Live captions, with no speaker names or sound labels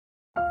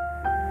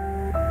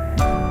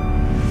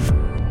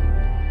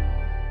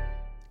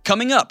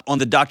coming up on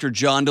the Dr.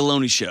 John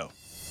Deloney Show.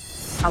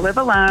 I live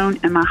alone,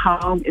 and my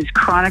home is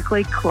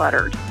chronically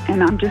cluttered.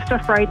 And I'm just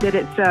afraid that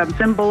it's a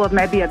symbol of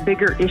maybe a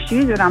bigger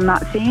issue that I'm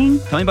not seeing.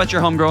 Tell me about your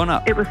home growing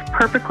up. It was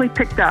perfectly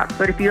picked up,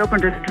 but if you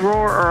opened a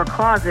drawer or a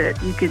closet,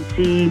 you could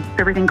see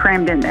everything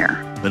crammed in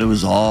there. But it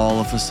was all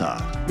a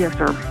facade. Yes,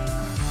 sir.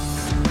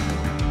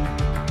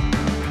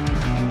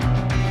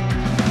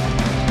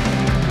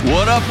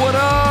 What up, what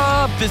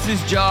up? This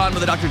is John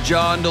with the Dr.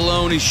 John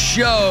Deloney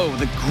Show,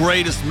 the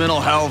greatest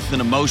mental health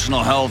and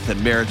emotional health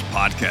and marriage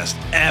podcast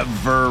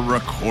ever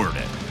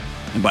recorded.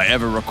 And by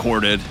ever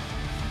recorded,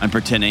 I'm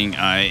pretending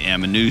I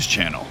am a news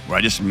channel where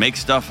I just make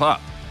stuff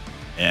up.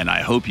 And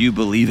I hope you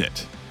believe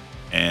it.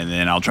 And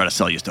then I'll try to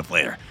sell you stuff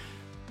later.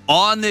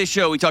 On this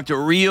show, we talk to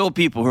real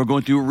people who are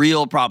going through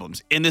real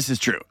problems. And this is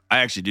true. I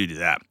actually do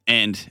that.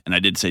 And I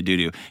did say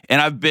do.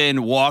 And I've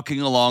been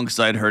walking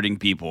alongside hurting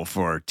people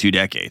for 2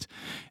 decades.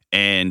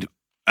 And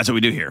that's what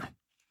we do here.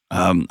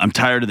 I'm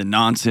tired of the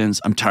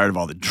nonsense. I'm tired of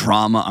all the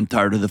drama. I'm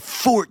tired of the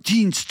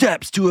 14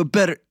 steps to a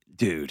better...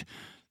 Dude,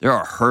 there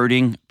are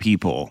hurting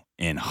people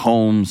in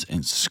homes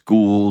and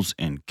schools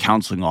and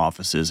counseling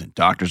offices and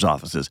doctor's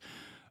offices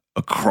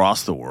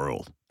across the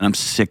world. And I'm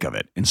sick of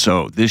it. And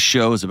so this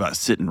show is about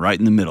sitting right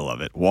in the middle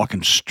of it,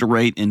 walking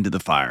straight into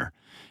the fire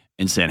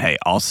and saying, hey,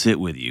 I'll sit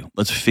with you.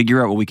 Let's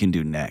figure out what we can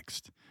do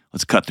next.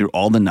 Let's cut through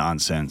all the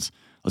nonsense.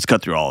 Let's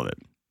cut through all of it.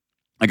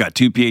 I got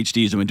 2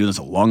 PhDs. I've been doing this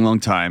a long, long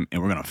time,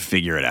 and we're going to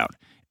figure it out.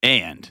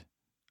 And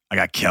I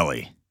got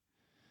Kelly.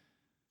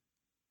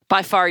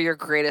 By far your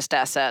greatest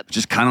asset.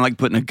 Just kind of like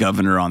putting a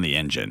governor on the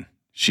engine.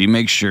 She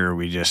makes sure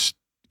we just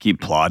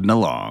keep plodding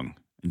along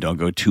and don't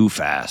go too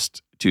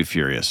fast, too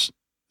furious. Is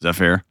that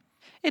fair?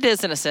 It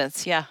is in a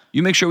sense, yeah.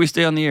 You make sure we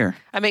stay on the air.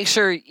 I make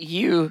sure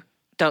you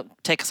don't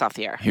take us off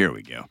the air. Here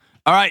we go.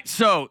 All right,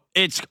 so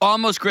it's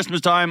almost Christmas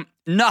time.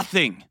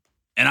 Nothing,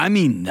 and I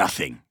mean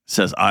nothing,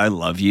 says I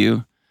love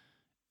you.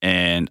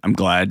 And I'm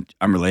glad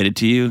I'm related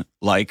to you,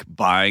 like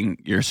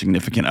buying your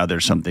significant other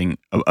something,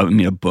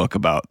 a book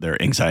about their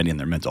anxiety and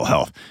their mental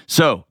health.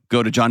 So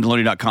go to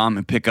johndeloney.com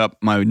and pick up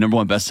my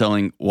 #1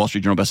 best-selling, Wall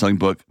Street Journal best-selling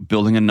book,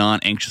 Building a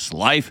Non-Anxious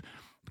Life.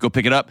 Go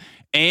pick it up.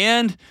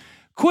 And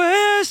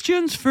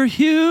questions for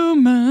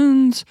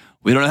humans.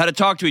 We don't know how to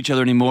talk to each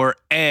other anymore,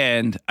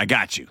 and I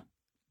got you.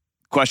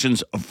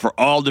 Questions for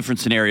all different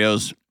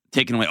scenarios.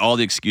 Taking away all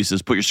the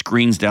excuses, put your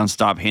screens down,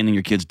 stop handing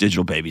your kids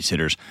digital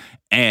babysitters,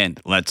 and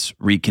let's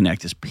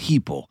reconnect as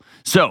people.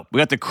 So we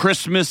got the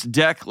Christmas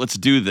deck. Let's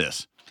do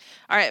this.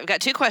 All right, we've got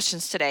 2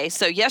 questions today.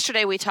 So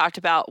yesterday we talked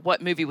about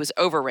what movie was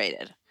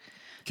overrated.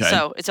 Okay.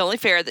 So it's only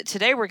fair that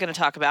today we're going to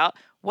talk about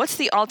what's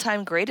the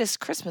all-time greatest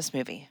Christmas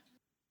movie?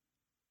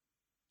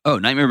 Oh,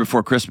 Nightmare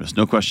Before Christmas.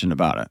 No question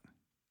about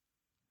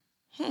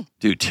it.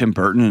 Dude, Tim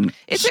Burton. And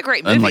it's a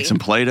great movie. And like some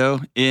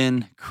Play-Doh.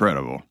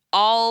 Incredible.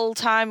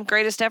 All-time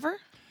greatest ever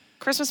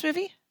Christmas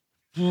movie?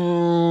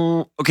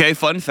 Okay,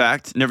 fun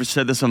fact. Never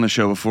said this on the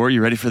show before.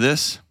 You ready for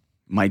this?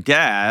 My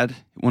dad,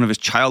 one of his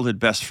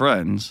childhood best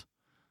friends,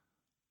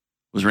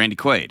 was Randy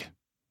Quaid.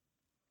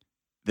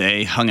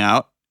 They hung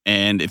out,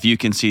 and if you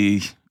can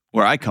see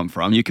where I come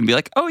from, you can be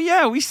like, oh,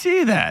 yeah, we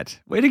see that.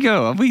 Way to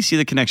go. We see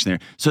the connection there.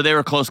 So they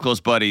were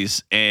close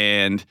buddies,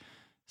 and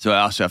so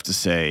I also have to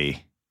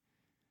say...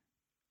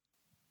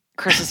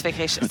 Christmas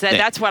Vacation.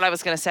 That's what I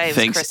was going to say.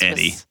 Thanks, Christmas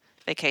Eddie.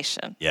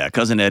 Vacation. Yeah,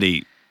 Cousin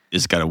Eddie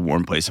has got a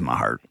warm place in my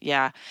heart.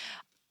 Yeah.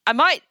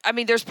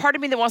 There's part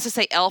of me that wants to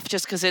say Elf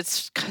just because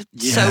it's so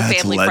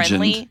it's family legend.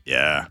 friendly.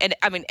 Yeah. And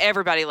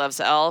everybody loves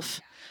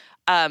Elf.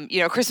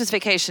 Christmas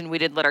Vacation, we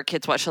did let our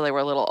kids watch till they were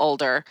a little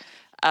older.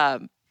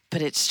 But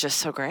it's just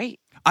so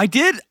great. I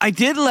did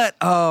let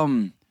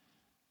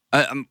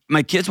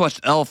my kids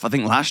watched Elf, I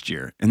think, last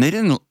year, and they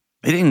didn't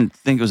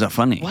think it was that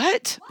funny.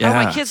 What? Yeah. Oh,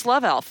 my kids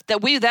love Elf.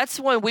 That's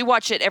when we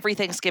watch it every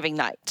Thanksgiving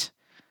night.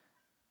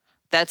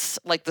 That's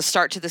like the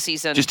start to the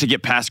season. Just to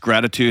get past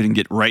gratitude and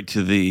get right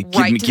to the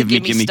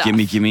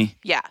give me.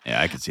 Yeah.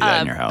 Yeah, I could see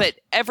that in your house. But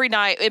every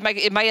night,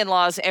 in my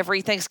in-laws,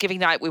 every Thanksgiving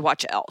night, we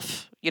watch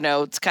Elf.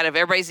 It's kind of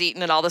everybody's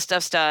eating and all the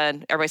stuff's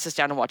done. Everybody sits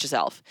down and watches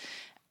Elf.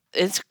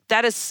 It's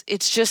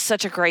just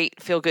such a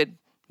great feel-good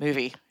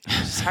movie.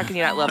 How can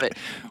you not love it?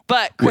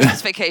 But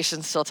Christmas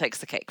Vacation still takes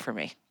the cake for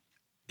me.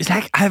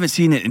 I haven't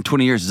seen it in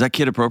 20 years. Is that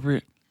kid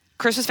appropriate?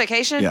 Christmas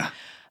Vacation? Yeah.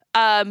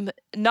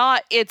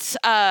 It's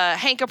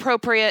Hank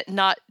appropriate,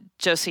 not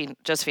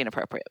Josephine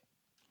appropriate.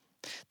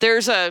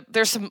 There's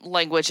some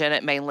language in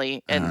it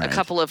mainly, and right. A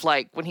couple of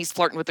like when he's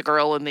flirting with the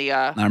girl in the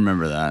I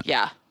remember that.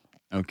 Yeah.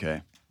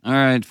 Okay. All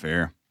right,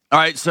 fair. All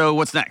right, so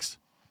what's next?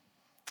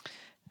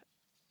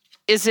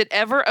 Is it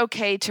ever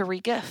okay to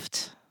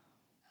regift?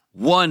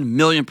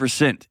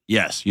 1,000,000%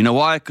 yes. You know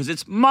why? Because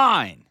it's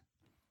mine.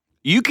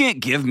 You can't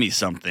give me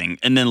something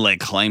and then lay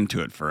claim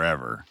to it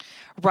forever.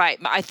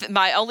 Right.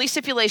 My only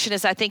stipulation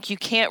is I think you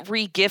can't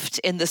re-gift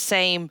in the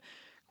same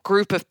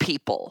group of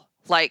people.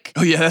 Like,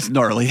 oh yeah, that's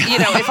gnarly.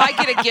 If I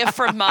get a gift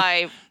from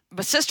my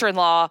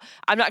sister-in-law,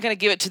 I'm not going to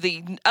give it to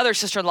the other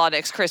sister-in-law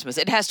next Christmas.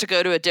 It has to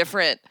go to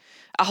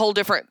a whole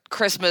different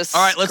Christmas.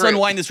 All right, let's group.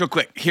 unwind this real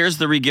quick. Here's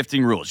the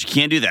re-gifting rules. You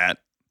can't do that.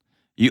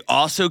 You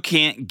also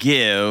can't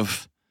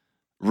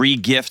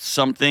re-gift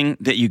something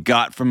that you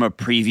got from a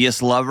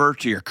previous lover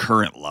to your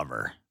current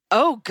lover.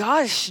 Oh,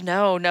 gosh.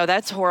 No,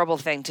 that's a horrible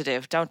thing to do.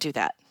 Don't do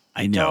that.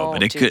 I know,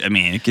 but it could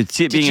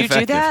see it being effective. Did you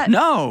do that?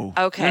 No.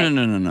 Okay.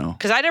 No.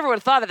 Because I never would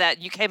have thought of that.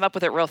 You came up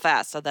with it real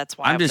fast, so that's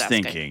why I'm just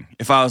thinking.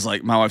 If I was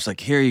like, my wife's like,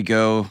 here you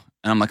go.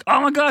 And I'm like,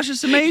 oh my gosh,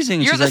 it's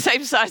amazing. You're the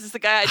same size as the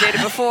guy I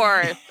dated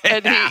before.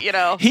 And he,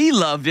 He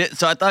loved it,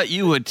 so I thought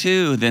you would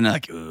too. Then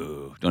like,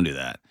 ooh, don't do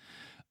that.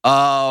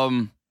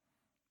 And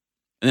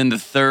then the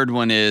third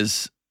one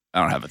is, I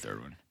don't have a third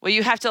one. Well,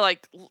 you have to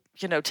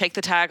take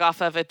the tag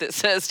off of it that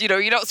says, you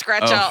don't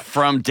scratch out.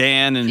 From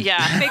Dan and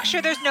yeah. Make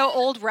sure there's no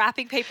old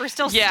wrapping paper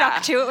still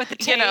stuck to it with the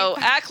tape.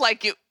 Act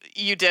like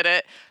you did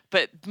it.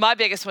 But my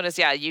biggest one is,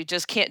 you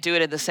just can't do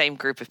it in the same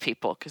group of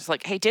people. Because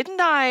hey,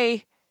 didn't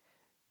I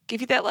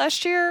give you that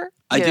last year?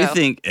 I do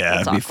think,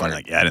 it'd be awkward. fun.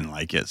 Like, I didn't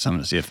like it, so I'm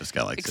going to see if this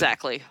guy likes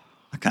exactly.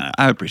 it.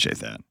 I appreciate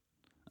that.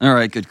 All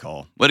right, good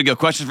call. Way to go.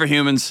 Questions for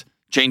humans.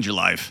 Change your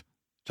life.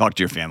 Talk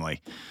to your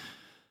family.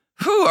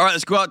 Whew, all right,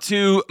 let's go out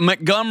to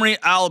Montgomery,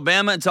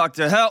 Alabama and talk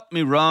to Help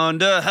Me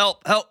Rhonda.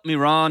 Help me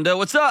Rhonda.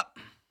 What's up?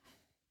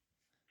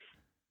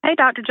 Hey,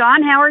 Dr.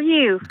 John, how are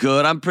you?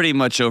 Good. I'm pretty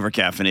much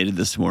over-caffeinated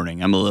this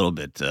morning. I'm a little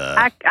bit...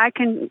 I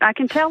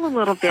can tell a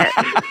little bit.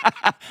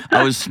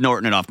 I was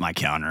snorting it off my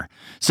counter.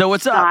 So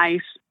what's up? Nice.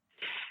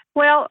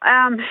 Well,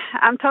 I'm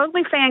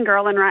totally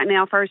fangirling right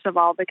now, first of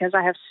all, because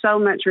I have so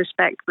much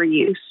respect for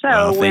you.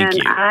 So thank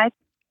you. I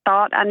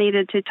thought I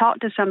needed to talk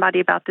to somebody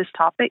about this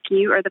topic,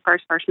 you are the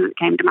first person that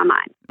came to my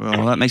mind.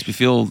 Well, that makes me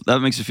feel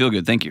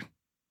good. Thank you.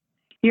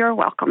 You're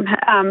welcome.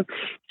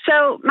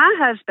 So my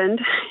husband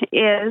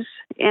is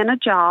in a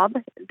job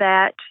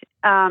that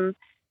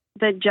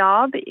the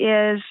job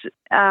is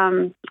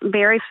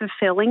very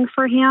fulfilling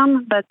for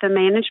him, but the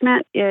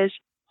management is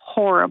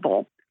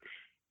horrible.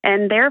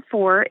 And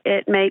therefore,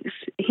 it makes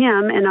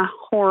him in a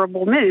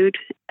horrible mood.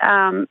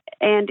 And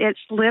it's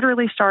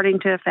literally starting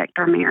to affect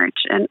our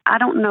marriage. And I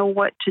don't know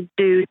what to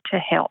do to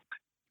help.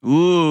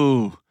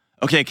 Ooh.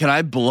 Okay, can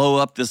I blow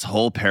up this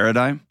whole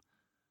paradigm?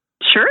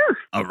 Sure.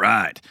 All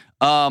right.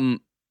 Are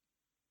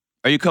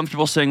you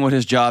comfortable saying what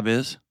his job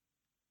is?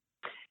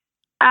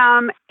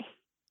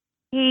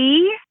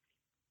 He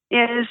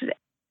is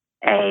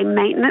a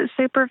maintenance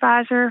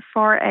supervisor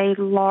for a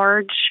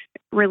large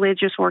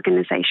religious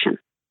organization.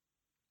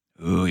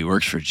 Ooh, he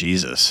works for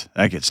Jesus.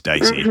 That gets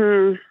dicey.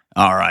 Mm-hmm.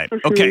 All right.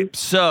 Mm-hmm. Okay,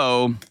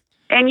 so...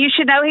 And you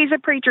should know he's a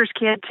preacher's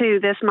kid, too.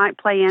 This might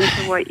play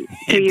into your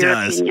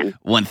opinion.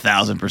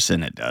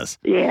 1,000% it does.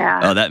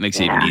 Yeah. Oh, that makes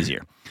it even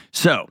easier.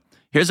 So,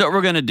 here's what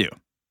we're going to do.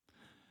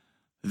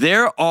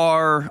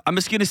 I'm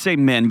just going to say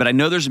men, but I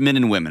know there's men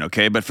and women,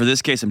 okay? But for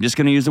this case, I'm just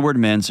going to use the word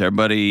men, so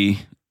everybody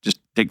just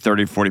take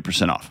 30,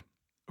 40% off.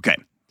 Okay.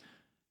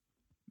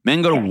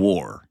 Men go to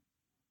war.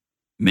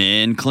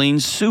 Men clean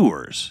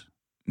sewers.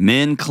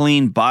 Men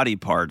clean body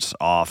parts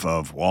off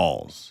of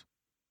walls.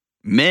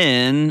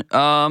 Men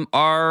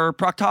are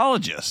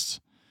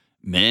proctologists.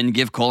 Men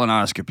give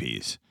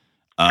colonoscopies.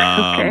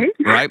 Okay.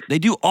 Right? They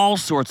do all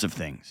sorts of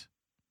things.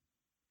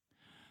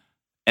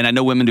 And I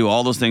know women do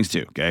all those things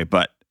too, okay?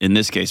 But in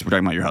this case, we're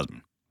talking about your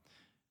husband.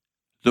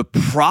 The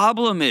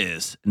problem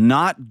is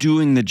not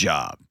doing the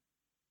job.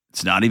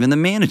 It's not even the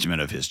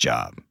management of his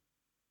job.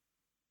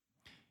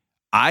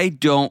 I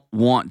don't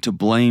want to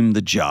blame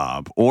the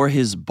job or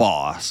his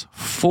boss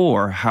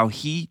for how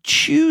he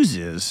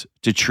chooses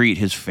to treat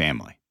his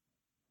family.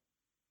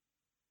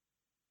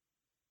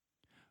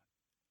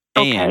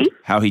 Okay. And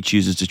how he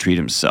chooses to treat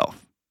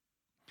himself.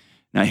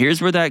 Now,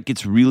 here's where that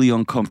gets really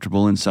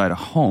uncomfortable inside a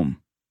home.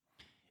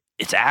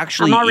 It's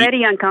actually... I'm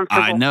already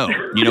uncomfortable. I know.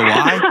 You know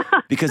why?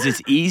 Because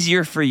it's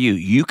easier for you.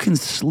 You can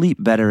sleep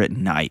better at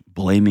night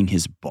blaming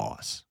his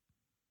boss.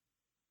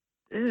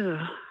 Ew.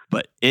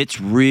 But it's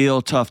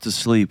real tough to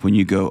sleep when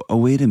you go, oh,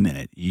 wait a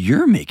minute,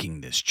 you're making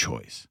this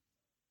choice.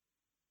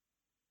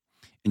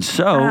 And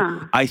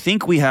so I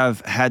think we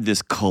have had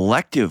this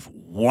collective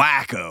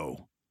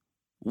wacko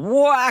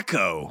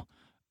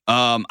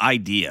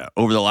idea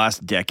over the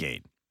last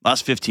decade,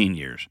 last 15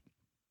 years,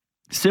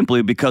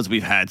 simply because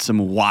we've had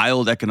some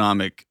wild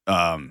economic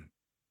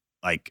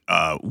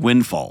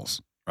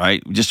windfalls.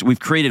 Right? We've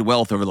created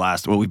wealth over the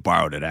last, we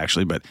borrowed it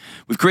actually, but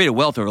we've created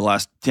wealth over the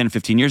last 10,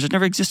 15 years. It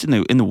never existed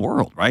in the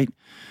world, right?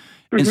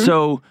 Mm-hmm. And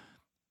so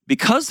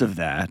because of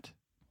that,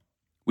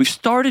 we've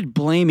started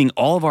blaming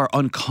all of our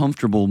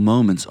uncomfortable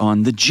moments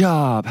on the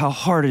job, how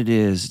hard it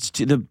is.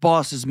 The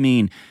boss is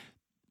mean.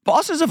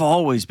 Bosses have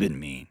always been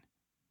mean.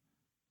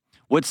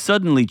 What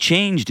suddenly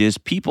changed is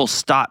people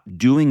stopped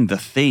doing the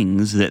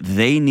things that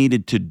they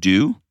needed to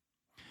do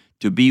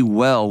to be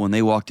well when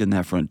they walked in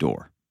that front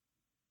door.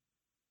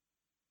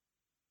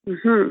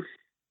 Mm-hmm.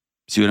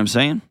 See what I'm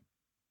saying?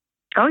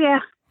 Oh, yeah.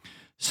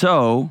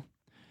 So,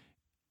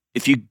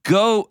 if you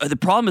go, the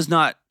problem is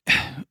not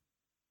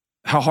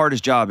how hard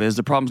his job is.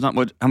 The problem is not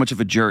how much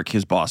of a jerk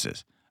his boss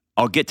is.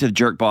 I'll get to the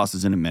jerk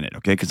bosses in a minute,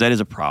 okay? Because that is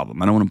a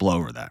problem. I don't want to blow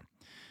over that.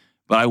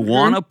 But I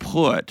want to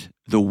put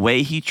the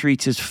way he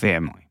treats his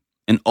family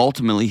and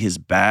ultimately his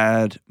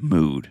bad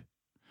mood,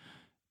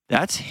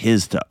 That's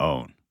his to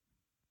own.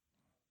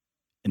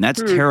 And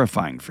that's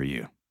terrifying for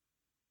you.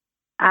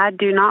 I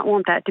do not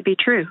want that to be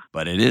true.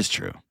 But it is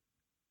true.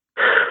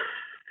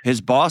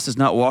 His boss is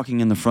not walking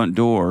in the front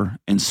door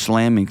and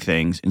slamming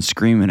things and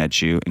screaming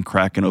at you and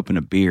cracking open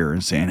a beer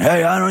and saying,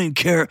 hey, I don't even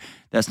care.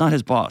 That's not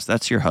his boss.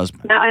 That's your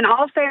husband. Now, in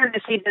all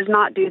fairness, he does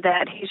not do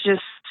that. He's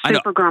just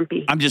super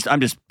grumpy. I'm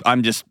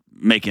just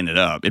making it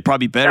up. It'd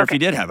probably be better if he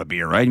did have a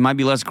beer, right? He might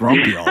be less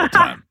grumpy all the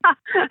time.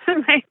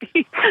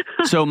 Maybe.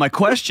 So my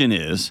question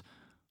is,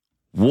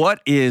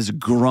 what is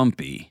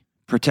grumpy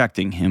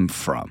protecting him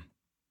from?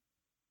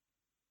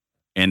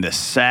 And the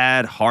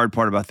sad, hard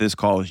part about this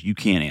call is you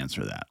can't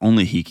answer that.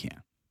 Only he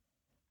can.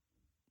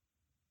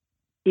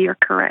 You're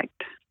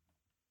correct.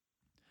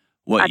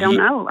 I don't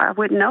know. I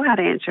wouldn't know how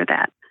to answer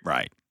that.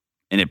 Right.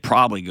 And it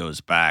probably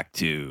goes back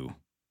to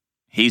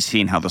he's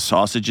seen how the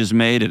sausage is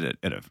made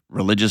at a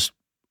religious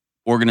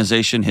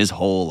organization his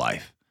whole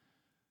life.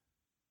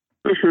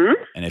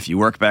 Mm-hmm. And if you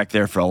work back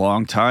there for a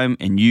long time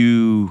and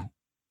you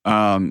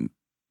don't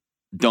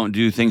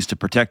do things to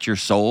protect your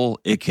soul,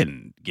 it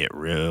can get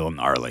real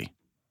gnarly.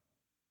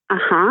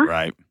 Uh-huh.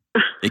 Right?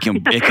 It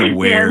can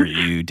wear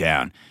you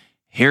down.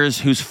 Here's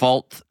whose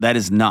fault that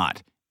is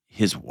not: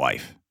 his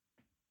wife.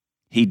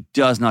 He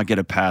does not get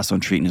a pass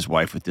on treating his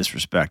wife with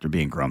disrespect or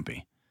being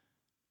grumpy.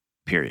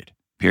 Period.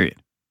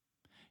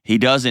 He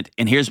doesn't,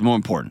 and here's more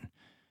important.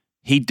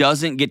 He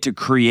doesn't get to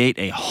create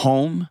a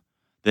home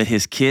that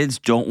his kids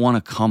don't want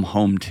to come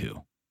home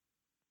to.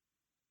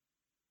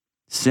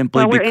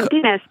 Simply we're empty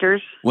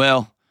nesters.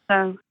 Well,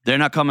 so they're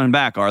not coming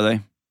back, are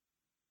they?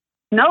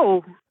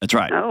 No. That's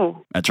right.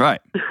 No. That's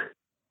right.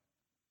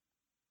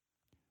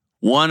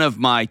 One of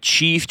my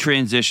chief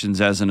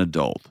transitions as an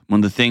adult,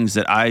 one of the things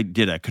that I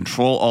did a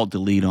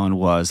Control-Alt-Delete on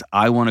was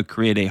I want to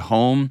create a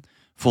home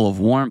full of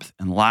warmth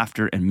and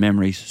laughter and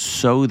memories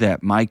so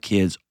that my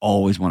kids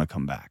always want to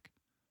come back.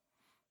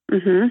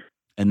 Mm-hmm.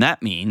 And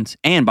that means,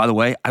 and by the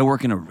way, I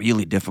work in a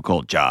really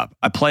difficult job.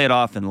 I play it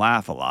off and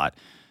laugh a lot,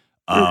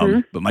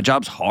 but my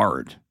job's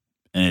hard.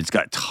 And it's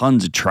got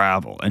tons of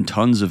travel and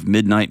tons of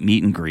midnight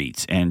meet and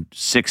greets and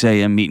 6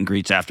 a.m. meet and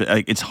greets after.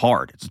 It's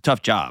hard. It's a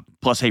tough job.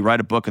 Plus, hey, write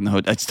a book in the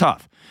hood. It's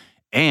tough.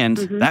 And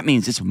that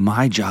means it's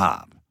my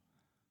job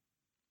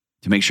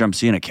to make sure I'm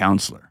seeing a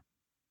counselor,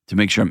 to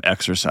make sure I'm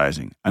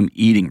exercising, I'm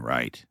eating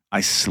right, I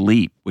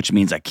sleep, which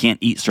means I can't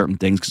eat certain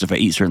things because if I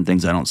eat certain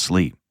things, I don't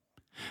sleep.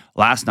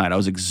 Last night, I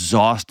was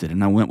exhausted,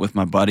 and I went with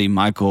my buddy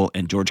Michael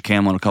and George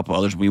Camel and a couple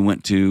others. We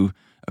went to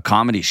a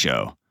comedy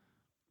show.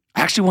 I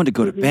actually wanted to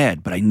go to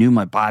bed, but I knew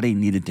my body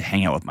needed to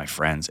hang out with my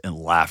friends and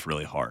laugh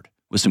really hard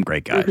with some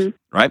great guys,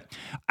 right?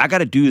 I got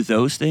to do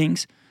those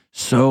things,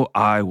 so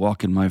I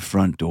walk in my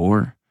front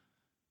door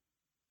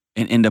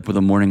and end up with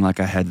a morning like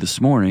I had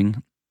this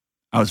morning.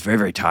 I was very,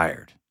 very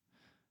tired,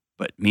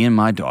 but me and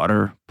my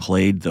daughter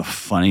played the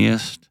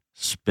funniest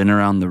spin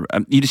around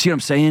the... you see what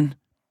I'm saying?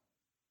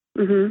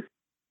 Mm-hmm.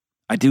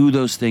 I do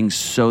those things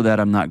so that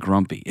I'm not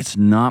grumpy. It's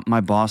not my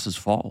boss's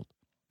fault.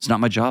 It's not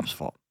my job's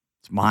fault.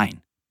 It's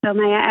mine. So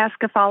may I ask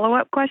a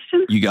follow-up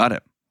question? You got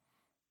it.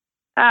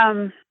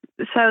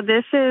 So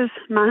this is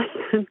my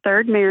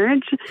third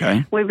marriage.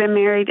 Okay. We've been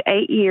married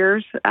 8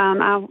 years.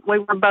 We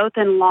were both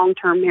in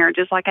long-term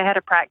marriages. Like I had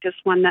a practice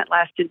one that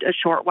lasted a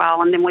short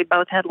while, and then we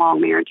both had long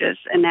marriages,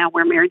 and now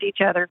we're married to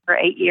each other for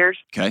 8 years.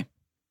 Okay.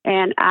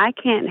 And I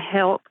can't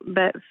help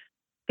but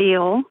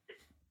feel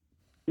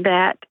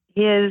that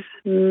his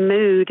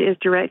mood is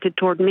directed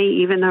toward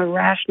me, even though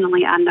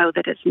rationally I know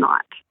that it's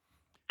not.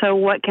 So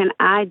what can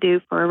I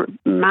do for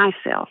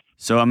myself?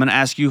 So I'm going to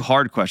ask you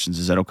hard questions.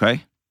 Is that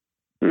okay?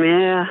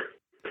 Yeah.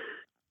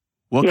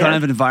 What kind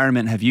of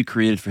environment have you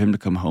created for him to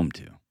come home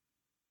to?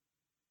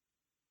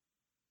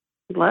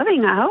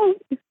 Loving, I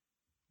hope.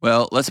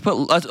 Well, let's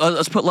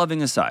put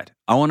loving aside.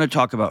 I want to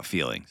talk about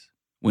feelings.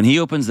 When he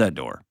opens that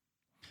door,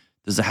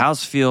 does the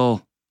house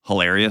feel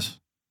hilarious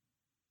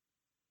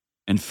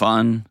and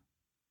fun?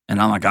 And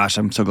oh my gosh,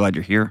 I'm so glad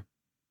you're here.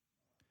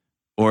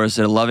 Or is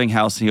it a loving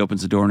house and he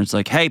opens the door and it's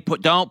like, hey,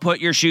 don't put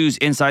your shoes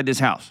inside this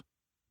house.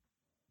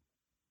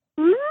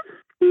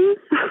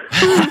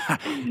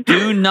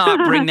 Do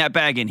not bring that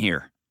bag in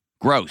here.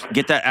 Gross.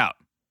 Get that out.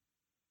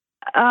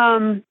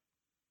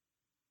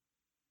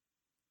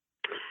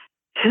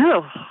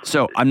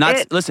 So I'm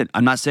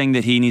not saying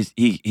that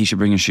he should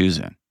bring his shoes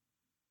in.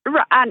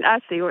 I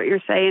see what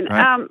you're saying.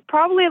 Right?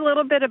 Probably a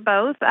little bit of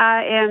both.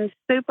 I am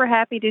super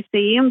happy to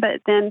see him,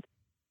 but then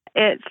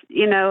it's,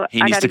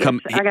 I got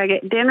to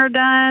get dinner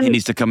done. He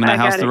needs to come in the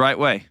house the right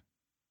way,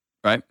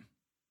 right?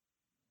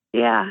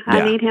 Yeah,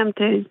 I need him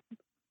to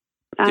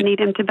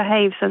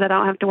behave so that I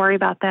don't have to worry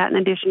about that in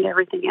addition to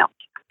everything else.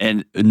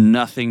 And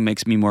nothing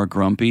makes me more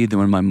grumpy than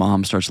when my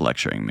mom starts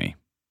lecturing me.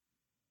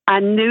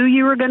 I knew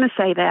you were going to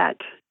say that.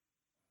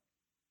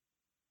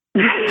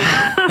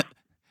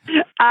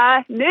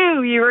 I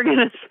knew you were going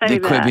to say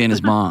that. Quit being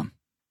his mom.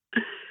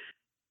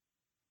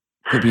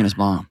 Quit being his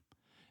mom.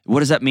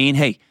 What does that mean?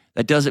 Hey,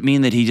 that doesn't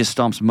mean that he just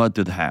stomps mud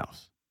through the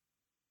house.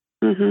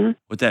 Mm-hmm.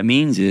 What that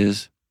means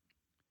is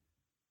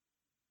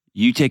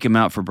you take him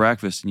out for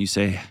breakfast and you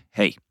say,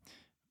 hey,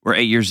 We're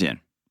 8 years in.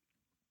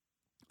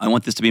 I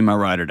want this to be my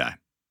ride or die.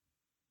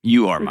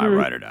 You are my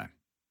ride or die.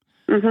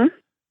 Mm-hmm.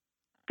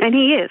 And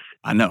he is.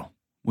 I know.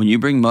 When you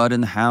bring mud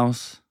in the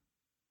house,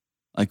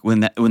 like when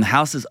the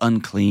house is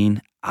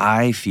unclean,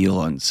 I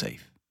feel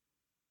unsafe.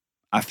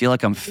 I feel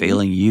like I'm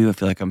failing you. I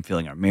feel like I'm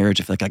failing our marriage.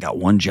 I feel like I got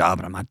one job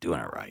and I'm not doing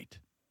it right.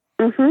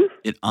 Mm-hmm.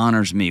 It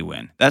honors me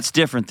when. That's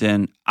different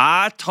than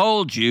I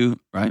told you,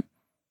 right?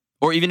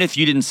 Or even if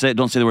you don't say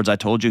the words I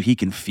told you, he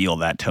can feel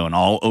that tone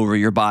all over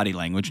your body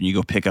language when you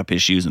go pick up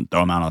his shoes and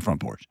throw them out on the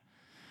front porch.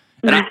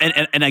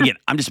 And again,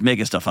 I'm just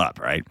making stuff up,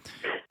 right?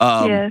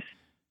 Yes.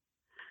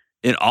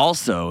 It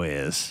also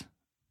is,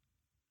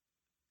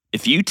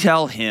 if you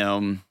tell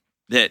him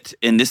that,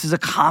 and this is a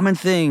common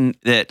thing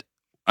that,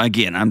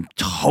 again, I'm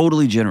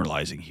totally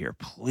generalizing here.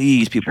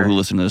 Please, people who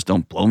listen to this,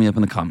 don't blow me up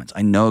in the comments.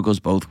 I know it goes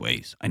both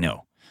ways. I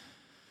know.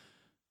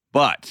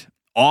 But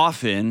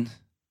often,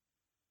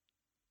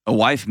 a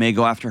wife may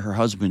go after her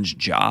husband's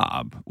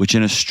job, which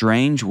in a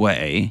strange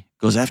way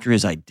goes after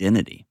his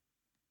identity.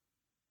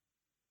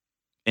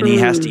 And he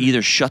has to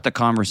either shut the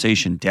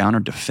conversation down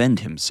or defend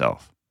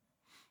himself.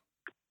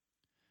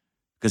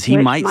 Because he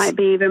might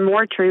be even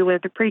more true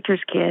with the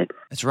preacher's kid.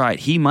 That's right.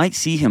 He might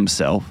see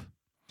himself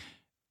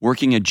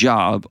working a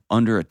job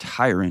under a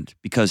tyrant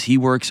because he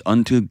works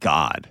unto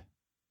God.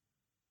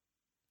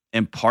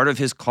 And part of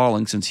his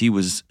calling since he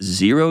was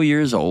 0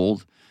 years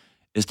old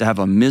is to have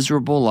a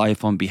miserable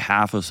life on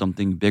behalf of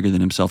something bigger than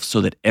himself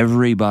so that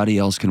everybody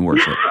else can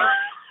worship.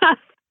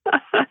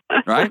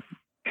 Right?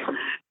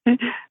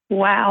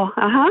 Wow.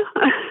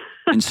 Uh-huh.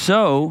 And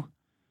so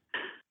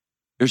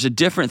there's a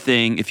different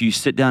thing if you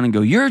sit down and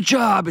go, your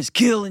job is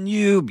killing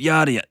you,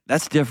 yada, yada.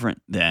 That's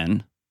different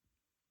than,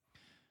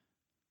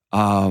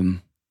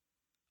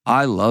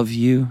 I love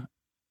you,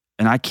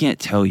 and I can't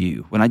tell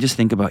you, when I just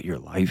think about your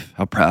life,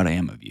 how proud I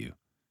am of you.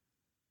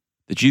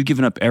 That you've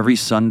given up every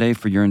Sunday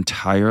for your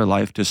entire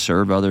life to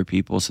serve other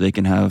people so they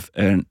can have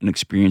an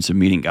experience of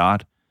meeting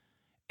God.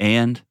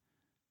 And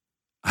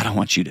I don't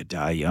want you to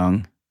die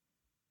young.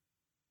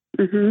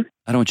 Mm-hmm.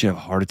 I don't want you to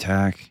have a heart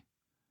attack.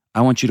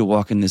 I want you to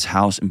walk in this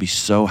house and be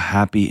so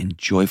happy and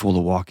joyful to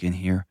walk in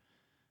here.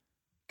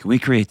 Can we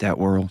create that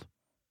world?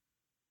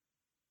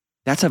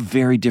 That's a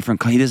very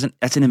different.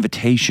 That's an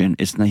invitation.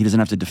 It's not. He doesn't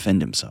have to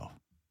defend himself.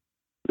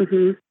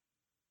 Mm-hmm.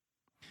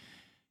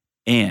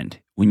 And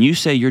when you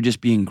say you're just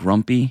being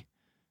grumpy,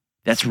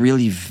 that's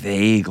really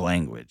vague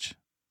language.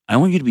 I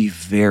want you to be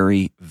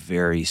very,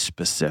 very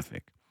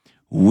specific.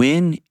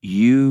 When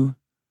you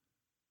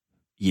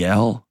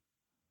yell,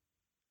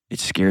 it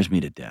scares me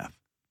to death.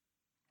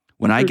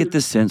 When I get the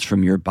sense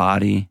from your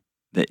body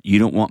that you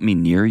don't want me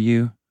near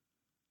you,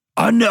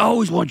 I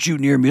always want you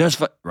near me.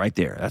 That's right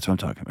there. That's what I'm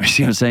talking about. You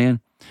see what I'm saying?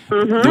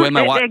 Mm-hmm.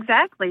 The way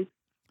exactly.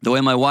 The way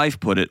my wife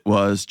put it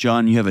was,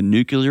 John, you have a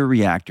nuclear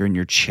reactor in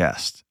your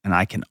chest, and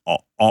I can,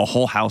 all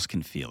whole house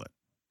can feel it.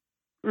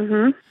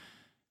 Mm-hmm.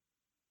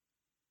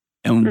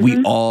 And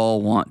we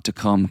all want to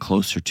come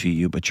closer to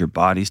you, but your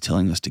body's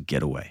telling us to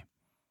get away.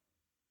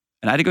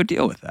 And I had to go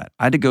deal with that.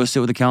 I had to go sit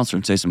with a counselor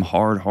and say some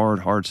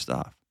hard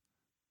stuff.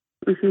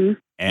 Mm-hmm.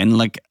 And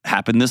like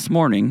happened this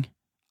morning,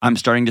 I'm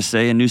starting to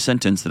say a new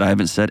sentence that I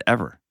haven't said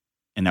ever.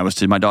 And that was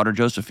to my daughter,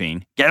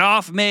 Josephine. Get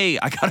off me.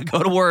 I got to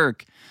go to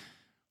work.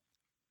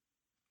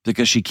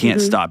 Because she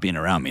can't stop being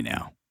around me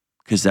now.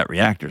 Because that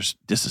reactor's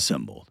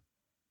disassembled.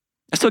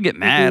 I still get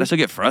mad. I still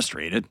get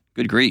frustrated.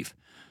 Good grief.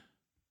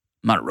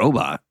 I'm not a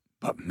robot.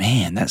 But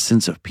man, that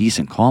sense of peace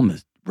and calm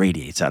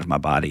radiates out of my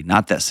body.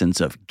 Not that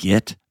sense of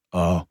get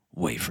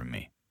away from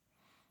me.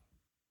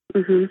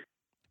 Mm-hmm.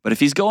 But if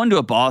he's going to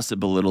a boss that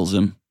belittles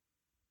him,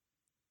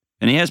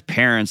 and he has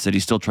parents that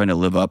he's still trying to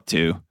live up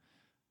to,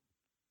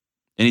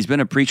 and he's been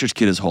a preacher's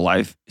kid his whole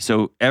life,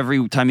 so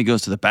every time he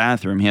goes to the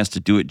bathroom, he has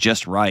to do it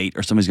just right,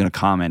 or somebody's going to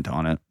comment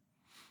on it.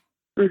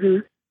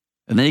 Mm-hmm.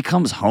 And then he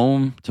comes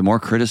home to more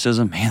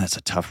criticism. Man, that's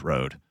a tough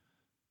road.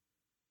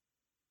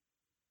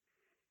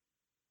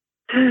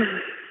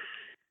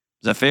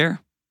 Is that fair?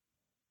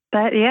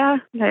 Yeah.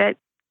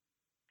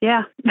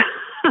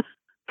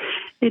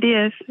 It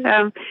is.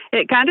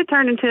 It kind of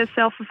turned into a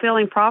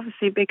self-fulfilling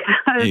prophecy because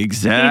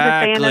he's a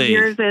fan of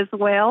yours as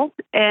well.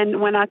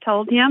 And when I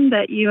told him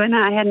that you and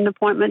I had an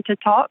appointment to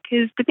talk,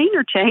 his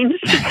demeanor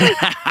changed.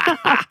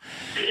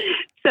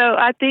 So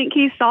I think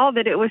he saw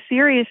that it was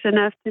serious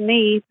enough to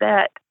me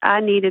that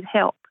I needed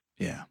help.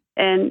 Yeah.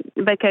 And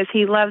because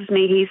he loves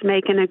me, he's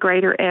making a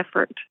greater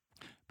effort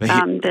this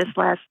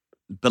last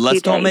But let's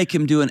few don't days. make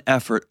him do an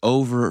effort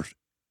over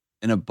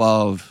and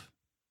above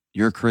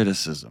your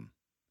criticism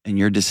and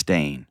your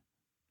disdain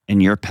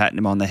and your patting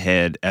him on the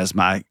head as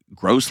my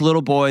gross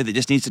little boy that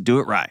just needs to do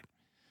it right.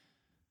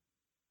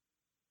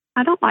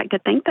 I don't like to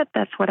think that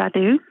that's what I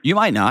do. You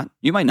might not,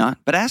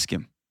 but ask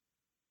him.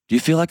 Do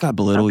you feel like I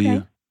belittle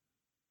you?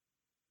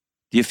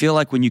 Do you feel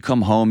like when you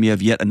come home, you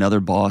have yet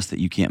another boss that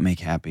you can't make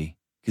happy?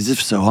 Because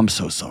if so, I'm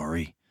so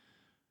sorry.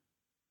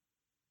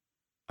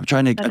 That's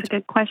a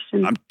good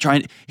question.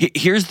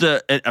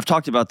 I've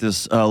talked about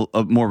this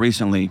more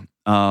recently,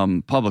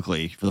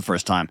 publicly for the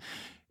first time.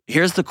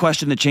 Here's the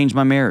question that changed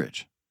my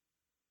marriage.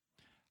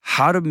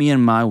 how do me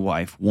and my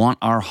wife want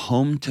our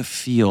home to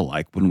feel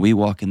like when we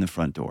walk in the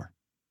front door?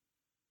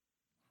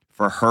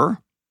 For her,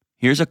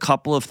 here's a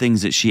couple of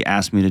things that she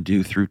asked me to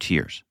do through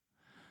tears.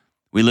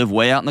 We live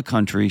way out in the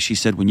country. She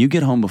said, when you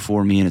get home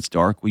before me and it's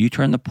dark, will you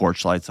turn the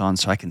porch lights on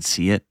so I can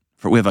see it?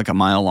 We have like a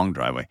mile-long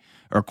driveway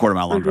or a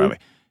quarter-mile-long driveway.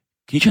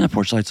 Can you turn the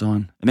porch lights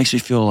on? It makes me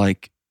feel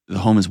like the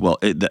home is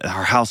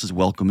our house is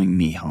welcoming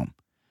me home.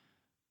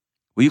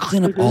 Will you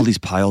clean up all these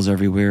piles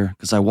everywhere?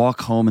 Because I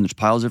walk home and there's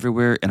piles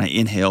everywhere and I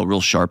inhale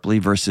real sharply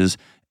versus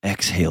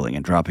exhaling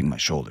and dropping my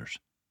shoulders.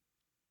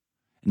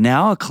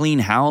 Now a clean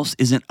house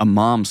isn't a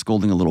mom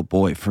scolding a little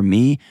boy. For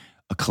me,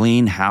 a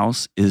clean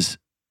house is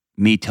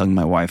me telling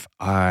my wife,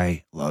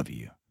 I love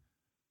you.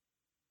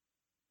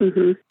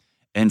 Mm-hmm.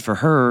 And for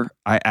her,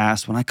 I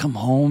asked, when I come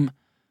home,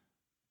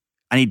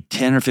 I need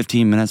 10 or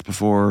 15 minutes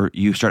before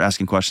you start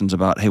asking questions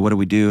about, hey, what do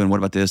we do? And what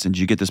about this? And did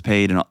you get this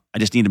paid? And I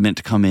just need a minute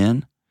to come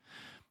in.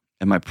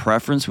 And my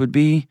preference would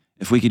be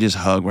if we could just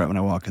hug right when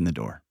I walk in the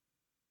door.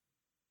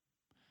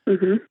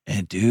 Mm-hmm.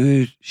 And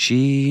dude,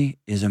 she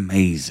is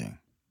amazing.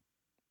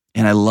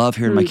 And I love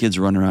hearing my kids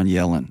run around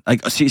yelling.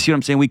 Like, see what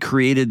I'm saying? We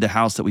created the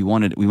house that we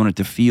wanted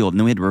to feel. And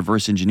then we had to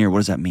reverse engineer. What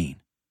does that mean?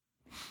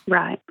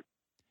 Right.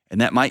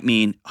 And that might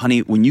mean, honey,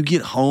 when you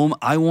get home,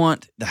 I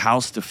want the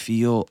house to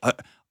feel,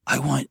 I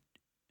want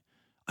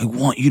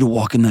you to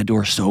walk in that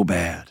door so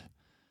bad.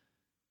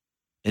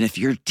 And if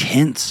you're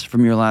tense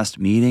from your last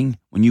meeting,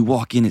 when you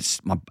walk in, it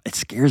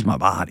scares my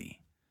body.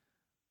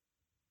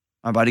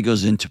 My body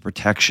goes into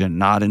protection,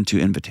 not into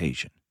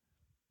invitation.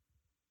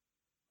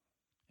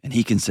 And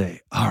he can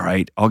say, all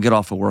right, I'll get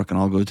off of work and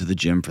I'll go to the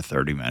gym for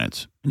 30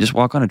 minutes and just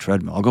walk on a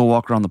treadmill. I'll go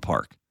walk around the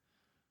park.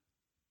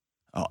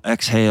 I'll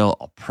exhale,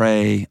 I'll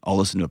pray, I'll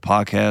listen to a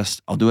podcast,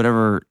 I'll do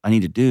whatever I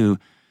need to do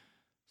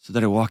so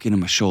that I walk in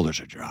and my shoulders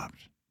are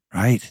dropped,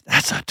 right?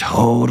 That's a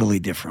totally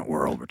different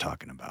world we're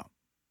talking about.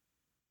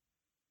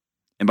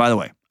 And by the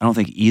way, I don't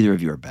think either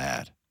of you are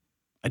bad.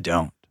 I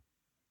don't.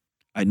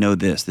 I know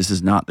this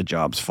is not the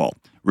job's fault.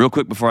 Real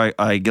quick before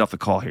I get off the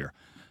call here.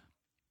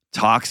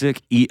 I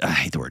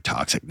hate the word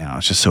toxic now.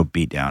 It's just so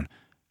beat down.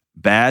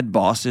 Bad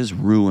bosses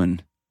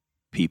ruin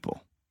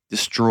people,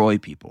 destroy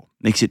people,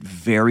 makes it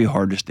very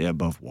hard to stay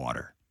above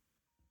water.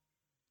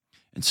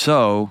 And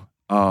so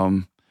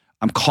I'm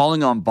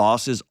calling on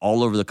bosses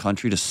all over the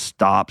country to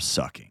stop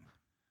sucking.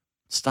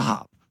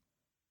 Stop.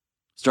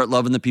 Start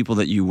loving the people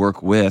that you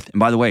work with. And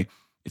by the way,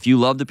 if you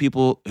love the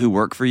people who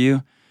work for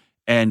you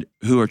and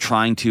who are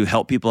trying to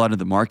help people out of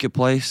the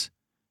marketplace,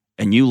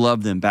 and you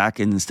love them back,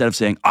 and instead of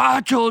saying,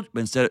 I told you,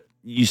 but instead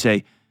you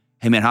say,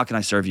 hey man, how can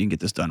I serve you and get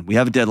this done? We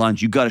have a deadline.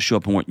 You got to show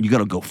up and work. You got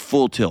to go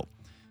full tilt.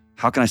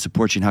 How can I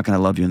support you and how can I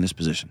love you in this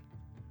position?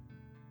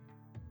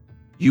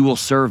 You will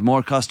serve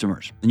more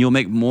customers and you'll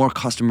make more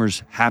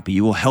customers happy.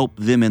 You will help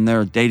them in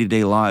their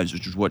day-to-day lives,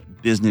 which is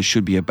what business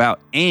should be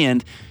about.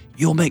 And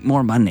you'll make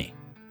more money.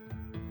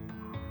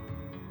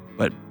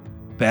 But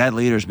bad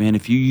leaders, man,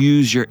 if you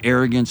use your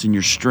arrogance and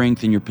your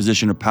strength and your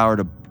position of power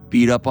to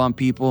beat up on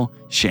people,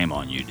 shame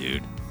on you,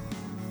 dude.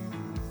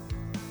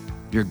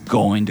 You're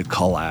going to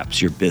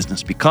collapse your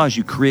business because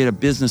you create a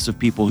business of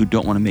people who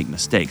don't want to make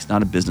mistakes,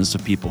 not a business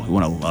of people who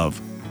want to love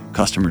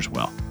customers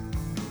well.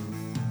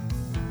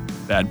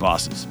 Bad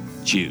bosses,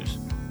 choose.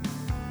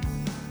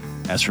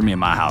 As for me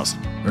and my house,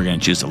 we're going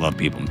to choose to love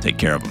people and take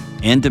care of them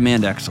and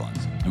demand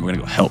excellence. And we're going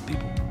to go help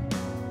people.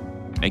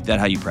 Make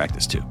that how you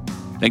practice too.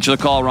 Thanks for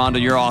the call,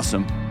 Rhonda. You're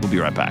awesome. We'll be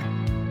right back.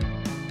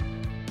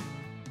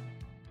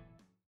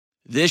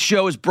 This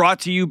show is brought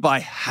to you by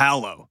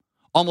Hallow.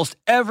 Almost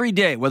every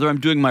day, whether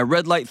I'm doing my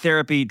red light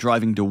therapy,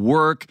 driving to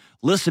work,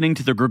 listening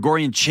to the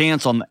Gregorian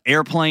chants on the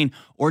airplane,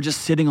 or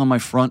just sitting on my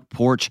front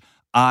porch,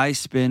 I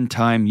spend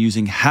time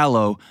using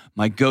Hallow,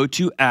 my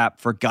go-to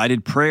app for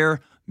guided prayer,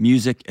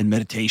 music, and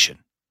meditation.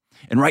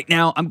 And right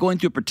now, I'm going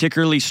through a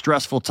particularly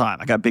stressful time.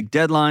 I got big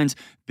deadlines,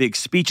 big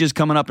speeches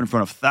coming up in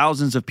front of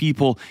thousands of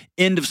people,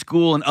 end of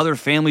school and other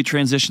family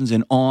transitions,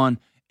 and on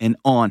and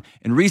on.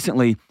 And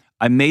recently,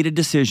 I made a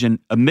decision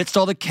amidst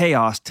all the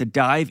chaos to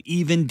dive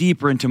even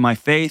deeper into my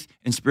faith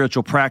and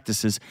spiritual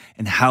practices,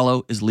 and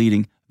Hallow is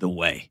leading the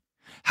way.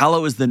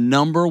 Hallow is the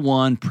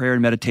 #1 prayer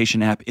and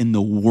meditation app in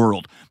the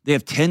world. They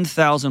have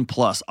 10,000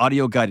 plus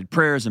audio guided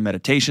prayers and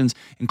meditations,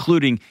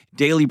 including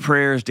daily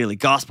prayers, daily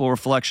gospel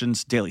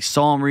reflections, daily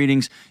psalm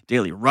readings,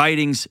 daily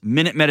writings,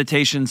 minute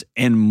meditations,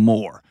 and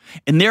more.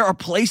 And there are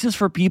places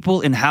for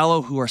people in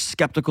Hallow who are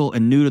skeptical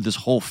and new to this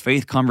whole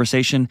faith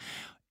conversation.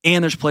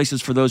 And there's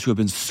places for those who have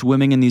been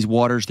swimming in these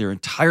waters their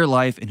entire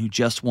life and who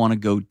just want to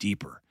go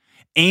deeper.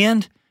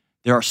 And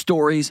there are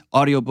stories,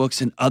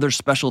 audiobooks, and other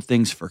special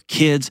things for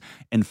kids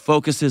and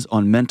focuses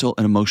on mental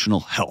and emotional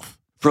health.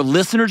 For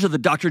listeners of the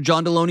Dr.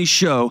 John Deloney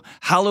Show,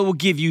 Hallow will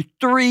give you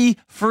 3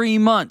 free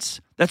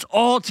months. That's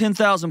all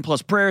 10,000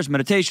 plus prayers,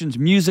 meditations,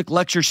 music,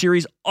 lecture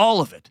series,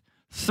 all of it.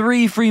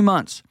 3 free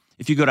months.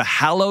 If you go to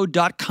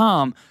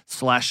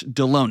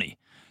hallow.com/Deloney.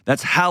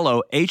 That's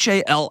Hallow,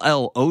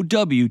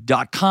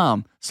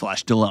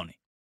 HALLOW.com/Deloney.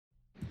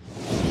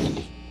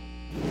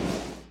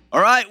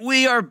 All right,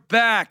 we are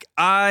back.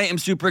 I am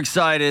super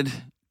excited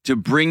to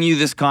bring you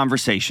this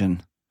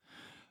conversation.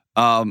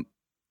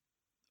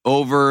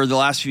 Over the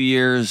last few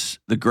years,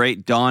 the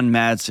great Dawn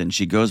Madsen,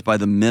 she goes by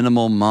the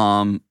Minimal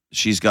Mom.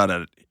 She's got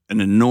an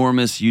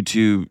enormous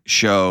YouTube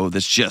show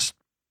that's just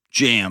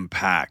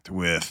jam-packed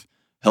with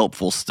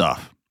helpful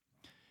stuff.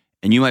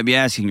 And you might be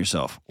asking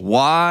yourself,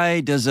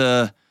 why does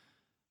a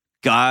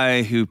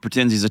guy who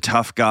pretends he's a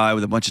tough guy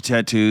with a bunch of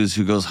tattoos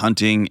who goes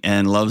hunting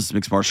and loves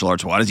mixed martial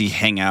arts, why does he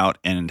hang out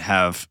and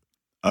have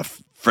a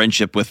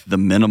friendship with the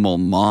Minimal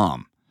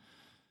Mom?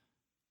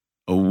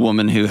 A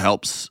woman who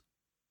helps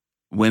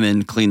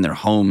women clean their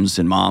homes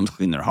and moms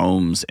clean their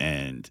homes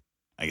and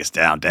I guess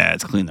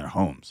dads clean their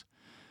homes.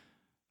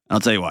 And I'll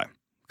tell you why.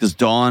 Because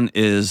Dawn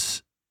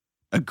is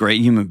a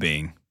great human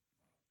being,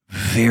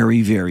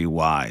 very, very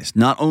wise.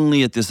 Not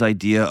only at this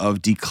idea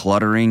of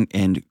decluttering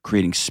and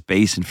creating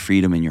space and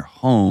freedom in your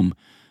home,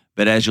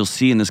 but as you'll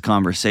see in this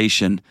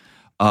conversation,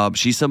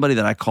 she's somebody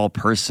that I call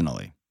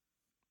personally.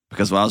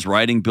 Because when I was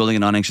writing Building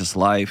an Unanxious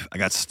Life, I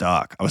got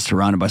stuck. I was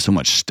surrounded by so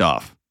much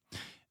stuff.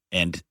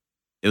 And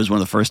it was one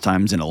of the first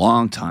times in a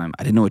long time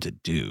I didn't know what to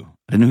do.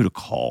 I didn't know who to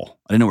call.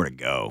 I didn't know where to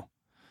go.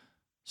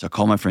 So I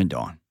called my friend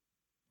Dawn.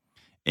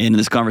 And in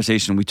this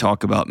conversation, we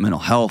talk about mental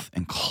health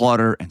and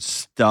clutter and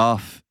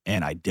stuff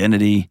and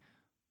identity.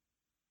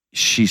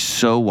 She's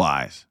so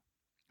wise,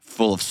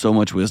 full of so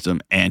much wisdom,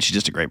 and she's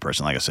just a great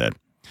person, like I said.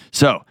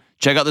 So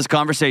check out this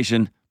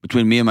conversation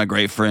between me and my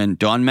great friend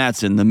Dawn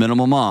Madsen, the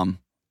Minimal Mom,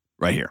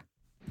 right here.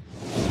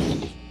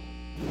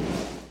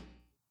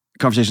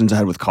 Conversations I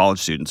had with college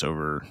students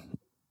over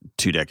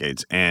 2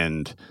 decades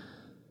and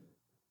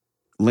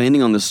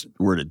landing on this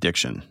word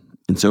addiction.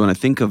 And so when I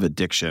think of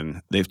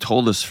addiction, they've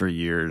told us for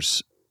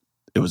years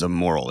it was a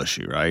moral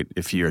issue, right?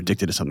 If you're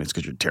addicted to something, it's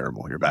because you're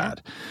terrible, you're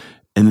bad.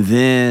 And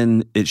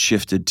then it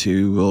shifted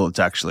to, well, it's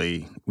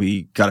actually,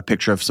 we got a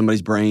picture of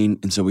somebody's brain,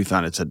 and so we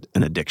found it's an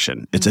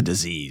addiction. It's a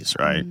disease,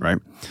 right? Right.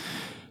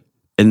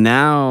 And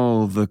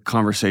now the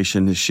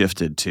conversation has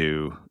shifted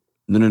to,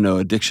 no,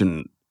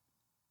 addiction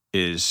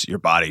is your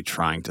body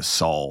trying to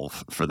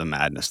solve for the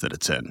madness that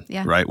it's in,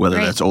 right? Whether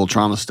that's old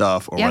trauma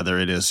stuff or whether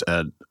it is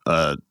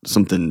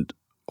something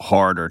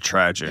hard or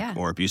tragic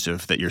or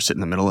abusive that you're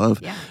sitting in the middle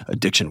of,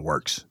 addiction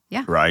works,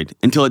 right?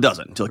 Until it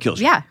doesn't, until it kills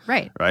you. Yeah,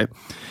 right. Right?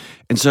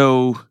 And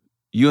so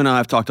you and I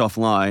have talked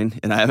offline,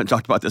 and I haven't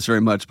talked about this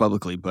very much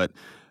publicly, but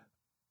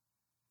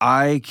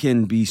I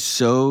can be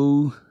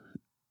so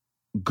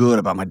good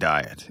about my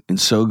diet and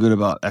so good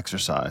about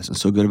exercise and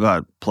so good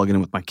about plugging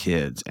in with my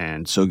kids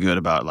and so good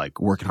about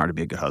like working hard to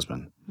be a good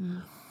husband.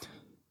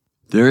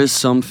 There is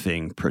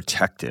something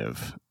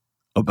protective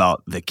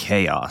about the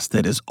chaos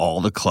that is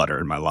all the clutter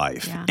in my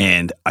life.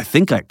 And I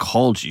think I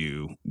called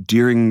you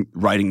during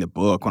writing the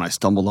book when I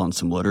stumbled on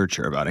some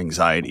literature about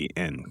anxiety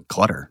and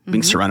clutter,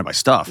 being surrounded by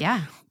stuff.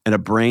 And a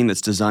brain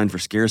that's designed for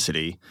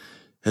scarcity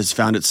has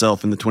found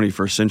itself in the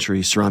 21st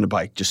century surrounded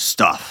by just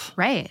stuff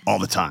all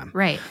the time.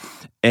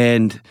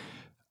 And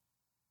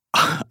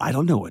I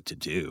don't know what to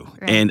do.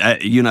 And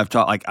you and I've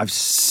talked, like I've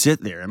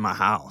sit there in my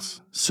house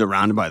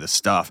surrounded by the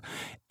stuff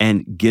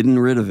and getting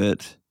rid of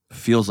it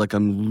feels like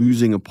I'm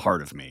losing a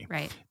part of me.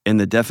 And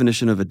the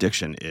definition of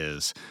addiction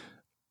is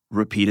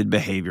repeated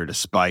behavior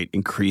despite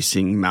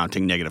increasing,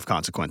 mounting negative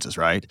consequences,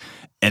 right?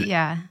 And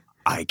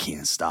I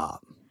can't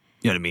stop.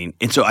 You know what I mean?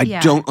 And so I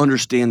don't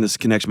understand this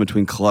connection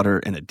between clutter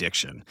and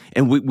addiction.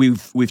 And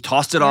we've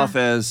tossed it off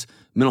as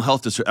mental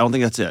health disorder. I don't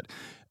think that's it.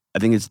 I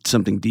think it's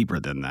something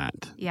deeper than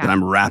that. That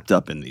I'm wrapped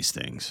up in these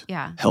things.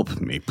 Help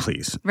me,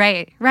 please.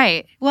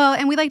 Right. Well,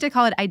 and we like to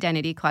call it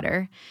identity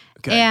clutter.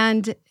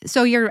 And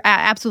so you're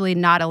absolutely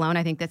not alone.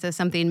 I think this is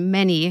something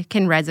many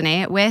can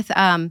resonate with.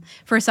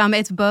 For some,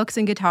 it's books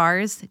and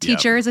guitars.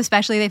 Teachers,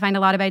 especially, they find a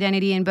lot of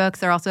identity in books.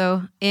 They're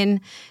also in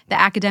the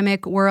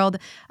academic world.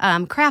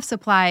 Craft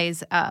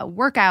supplies,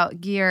 workout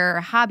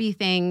gear, hobby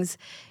things.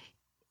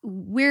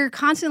 We're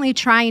constantly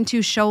trying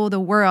to show the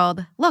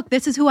world, look,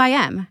 this is who I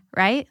am,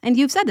 right? And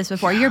you've said this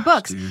before. Your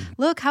books,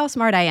 look how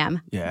smart I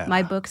am.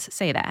 My books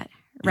say that,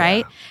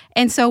 right?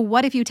 And so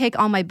what if you take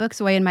all my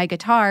books away and my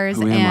guitars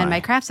and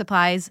my craft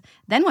supplies,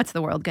 then what's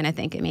the world going to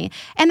think of me?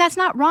 And that's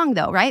not wrong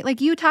though, right?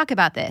 Like you talk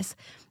about this.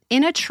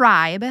 In a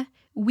tribe,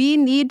 we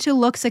need to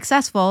look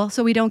successful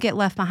so we don't get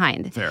left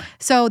behind.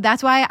 So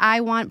that's why I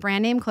want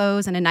brand name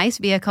clothes and a nice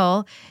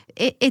vehicle.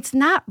 It's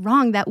not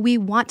wrong that we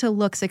want to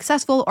look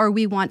successful or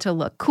we want to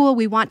look cool.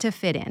 We want to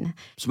fit in.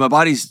 So my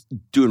body's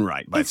doing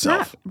right by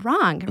itself. It's not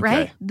wrong,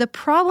 right? The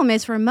problem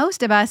is for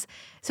most of us,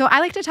 so I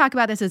like to talk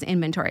about this as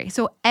inventory.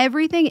 So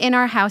everything in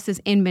our house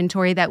is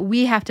inventory that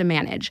we have to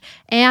manage.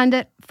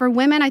 And for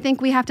women, I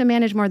think we have to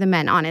manage more than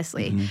men,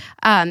 honestly.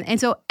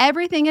 And so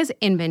everything is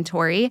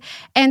inventory.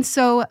 And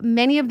so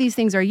many of these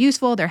things are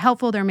useful, they're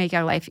helpful, they're making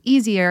our life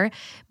easier,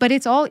 but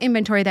it's all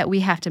inventory that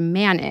we have to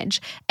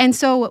manage. And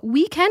so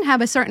we can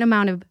have a certain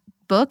amount of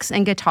books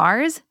and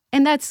guitars,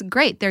 and that's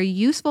great. They're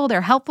useful, they're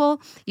helpful.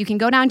 You can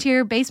go down to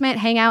your basement,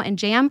 hang out and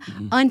jam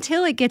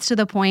until it gets to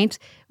the point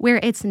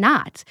where it's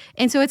not.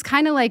 And so it's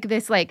kind of like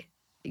this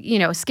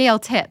scale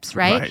tips,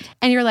 right?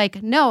 And you're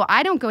like, no,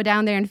 I don't go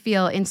down there and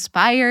feel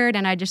inspired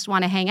and I just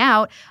want to hang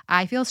out.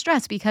 I feel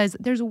stressed because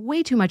there's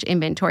way too much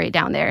inventory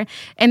down there.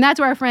 And that's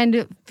where our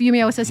friend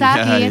Fumio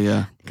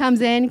Sasaki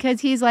comes in,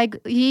 because he's like,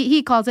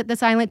 he calls it the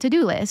silent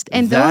to-do list.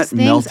 And those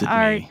things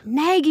are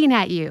nagging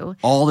at you.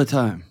 All the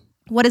time.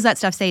 What does that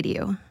stuff say to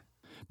you?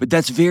 But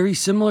that's very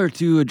similar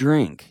to a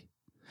drink.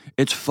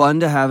 It's fun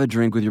to have a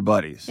drink with your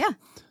buddies. Yeah.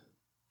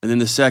 And then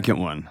the second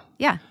one.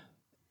 Yeah.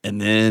 And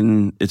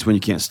then it's when you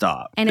can't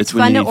stop. And it's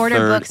fun to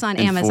order books on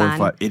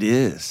Amazon. It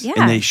is. Yeah.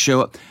 And they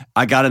show up.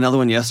 I got another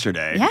one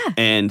yesterday. Yeah.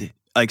 And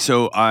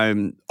so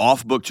I'm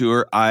off book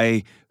tour.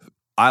 I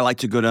like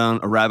to go down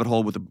a rabbit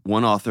hole with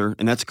one author,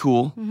 and that's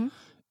cool. Mm-hmm.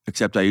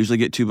 Except I usually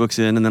get 2 books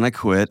in, and then I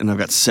quit, and I've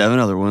got 7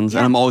 other ones,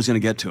 and I'm always going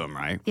to get to them,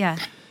 right? Yeah.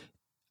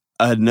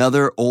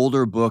 Another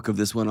older book of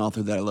this one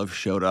author that I love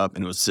showed up,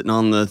 and it was sitting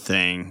on the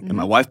thing, and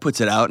my wife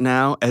puts it out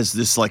now as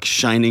this like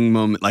shining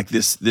moment, like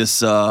this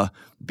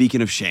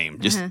beacon of shame.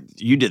 Just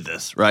you did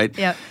this, right?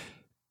 Yep.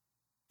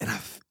 And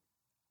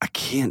I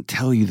can't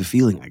tell you the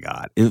feeling I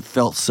got. It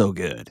felt so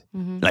good.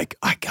 Mm-hmm. Like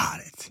I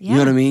got it. Yeah. You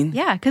know what I mean?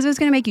 Yeah, because it was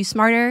going to make you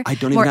smarter. I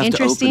don't more even have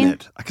interesting. to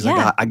open it because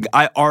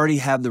I already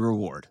have the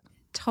reward.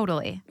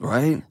 Totally.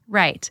 Right.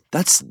 Right.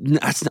 That's an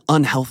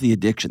unhealthy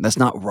addiction. That's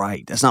not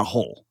right. That's not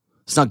whole.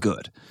 It's not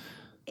good.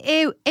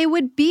 It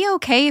would be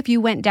okay if you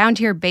went down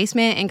to your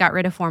basement and got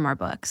rid of 4 more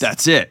books.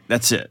 That's it.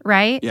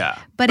 Right? Yeah.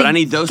 But I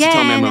need those to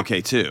tell me I'm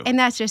okay too. And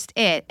that's just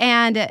it.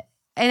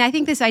 And I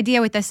think this idea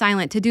with the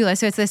silent to-do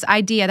list, so it's this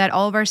idea that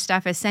all of our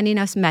stuff is sending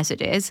us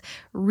messages.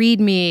 Read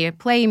me,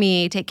 play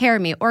me, take care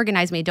of me,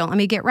 organize me, don't let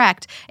me get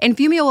wrecked. And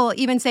Fumio will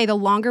even say the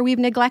longer we've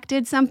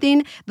neglected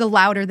something, the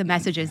louder the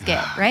messages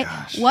get, right?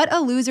 Gosh. What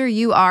a loser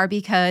you are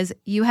because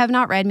you have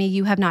not read me,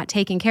 you have not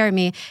taken care of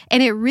me.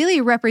 And it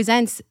really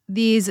represents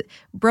these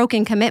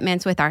broken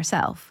commitments with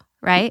ourselves,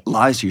 right?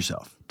 Lies to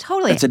yourself.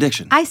 Totally. That's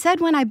addiction. I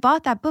said when I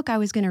bought that book I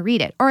was going to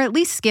read it, or at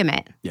least skim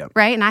it,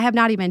 right? And I have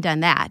not even done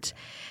that.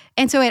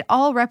 And so it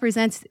all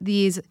represents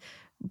these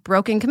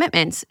broken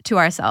commitments to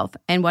ourselves.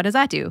 And what does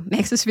that do?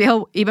 Makes us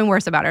feel even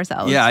worse about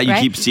ourselves. Yeah, you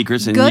right? keep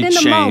secrets and good you in the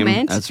shame.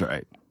 moment. That's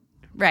right.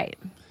 Right.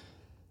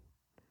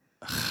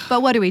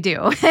 But what do we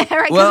do? Right?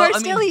 Because we're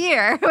still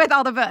here with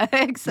all the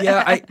books.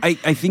 Yeah, I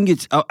think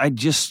it's,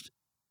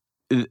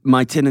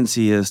 my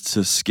tendency is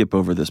to skip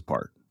over this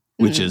part,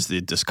 which is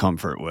the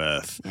discomfort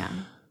with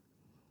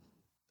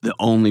the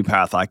only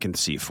path I can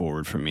see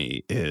forward for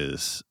me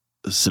is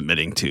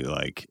submitting to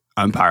like,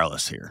 I'm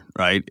powerless here,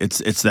 right?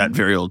 It's that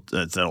very old,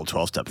 it's that old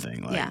 12-step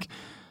thing. Like,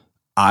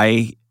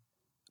 I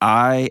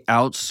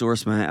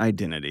outsource my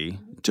identity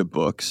to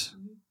books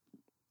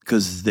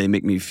because they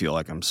make me feel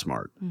like I'm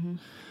smart. Mm-hmm.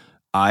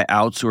 I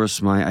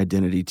outsource my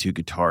identity to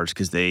guitars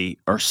because they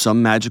are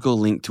some magical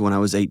link to when I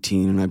was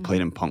 18 and I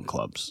played in punk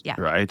clubs,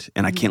 right?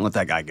 And I can't let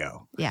that guy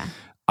go. Yeah.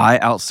 I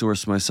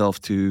outsource myself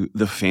to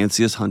the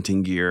fanciest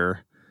hunting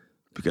gear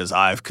because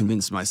I've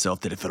convinced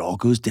myself that if it all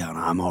goes down,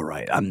 I'm all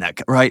right. I'm that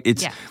guy, right?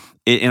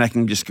 And I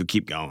can just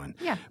keep going.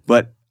 Yeah.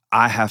 But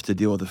I have to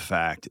deal with the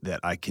fact that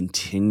I can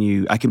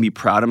be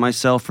proud of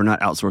myself for not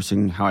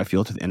outsourcing how I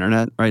feel to the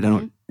internet, right?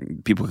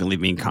 People can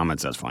leave me in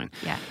comments, that's fine.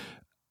 Yeah.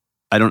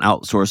 I don't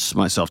outsource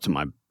myself to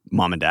my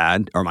mom and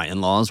dad or my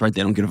in-laws, right?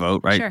 They don't get a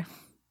vote, right? Sure.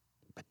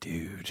 But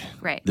dude,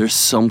 there's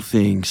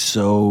something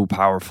so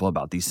powerful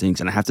about these things.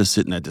 And I have to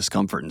sit in that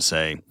discomfort and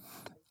say,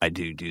 I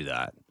do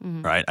that,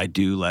 right? I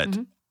do let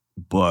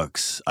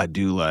books, I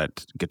do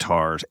let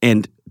guitars,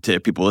 and to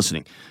people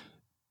listening,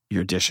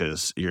 your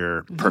dishes,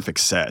 your perfect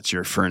sets,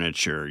 your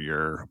furniture,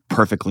 your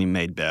perfectly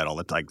made bed, all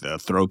the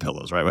throw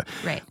pillows, right?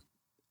 Right.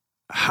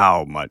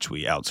 How much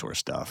we outsource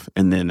stuff.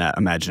 And then that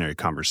imaginary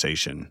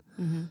conversation,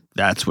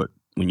 that's what,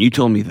 when you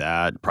told me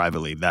that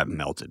privately, that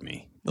melted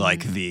me.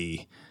 Like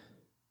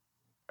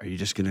are you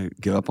just going to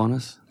give up on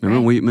us?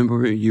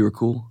 Remember you were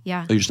cool?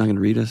 Yeah. Oh, you're just not going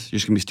to read us? You're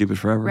just going to be stupid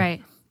forever?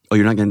 Right. Oh,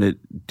 you're not going to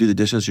do the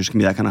dishes? You're just going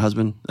to be that kind of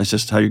husband? That's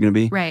just how you're going to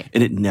be? Right.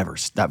 And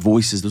those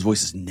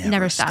voices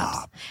never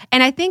stop.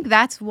 And I think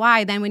that's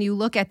why then when you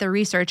look at the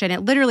research, and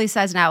it literally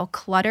says now,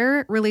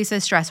 clutter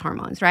releases stress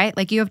hormones, right?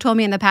 Like you have told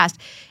me in the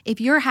past,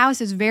 if your house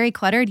is very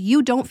cluttered,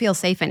 you don't feel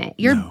safe in it.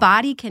 Your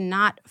body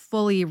cannot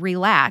fully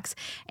relax.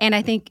 And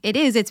I think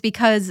it's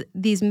because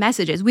these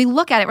messages, we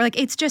look at it, we're like,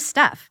 it's just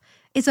stuff.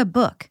 It's a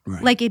book.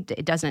 Right. Like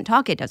it doesn't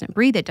talk, it doesn't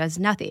breathe, it does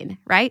nothing,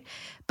 right?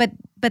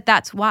 But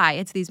that's why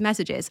it's these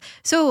messages.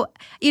 So,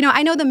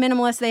 I know the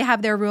minimalists, they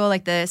have their rule,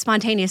 like the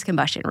spontaneous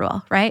combustion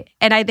rule, right?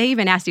 And they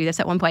even asked you this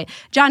at one point.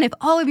 John, if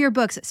all of your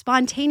books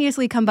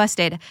spontaneously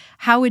combusted,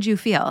 how would you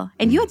feel?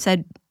 And you had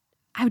said,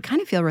 I would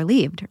kind of feel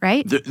relieved,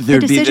 right? The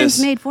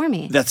decision's made for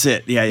me. That's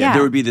it. Yeah.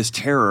 There would be this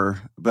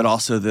terror, but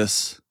also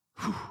this...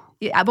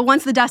 Yeah, but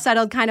once the dust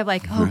settled, kind of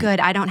like, oh, good,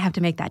 I don't have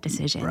to make that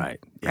decision. Right.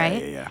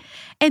 Right? Yeah.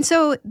 And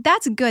so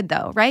that's good,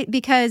 though, right?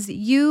 Because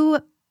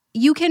you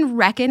can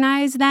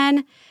recognize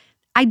then,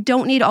 I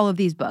don't need all of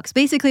these books.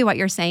 Basically, what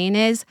you're saying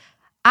is,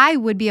 I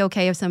would be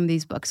okay if some of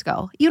these books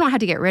go. You don't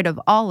have to get rid of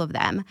all of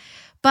them.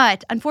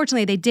 But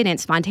unfortunately, they didn't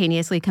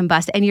spontaneously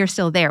combust, and you're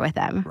still there with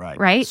them.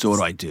 Right? So what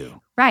do I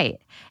do?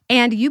 Right.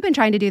 And you've been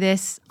trying to do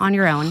this on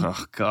your own.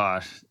 Oh,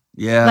 gosh.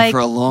 Yeah, for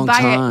a long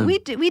time. We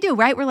do,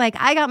 right? We're like,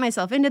 I got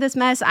myself into this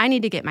mess. I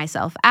need to get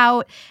myself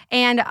out.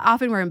 And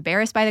often we're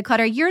embarrassed by the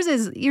clutter. Yours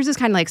is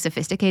kind of like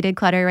sophisticated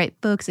clutter, right?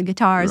 Books and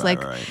guitars, right.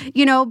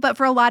 But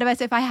for a lot of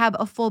us, if I have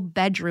a full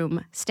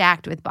bedroom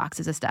stacked with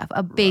boxes of stuff,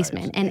 a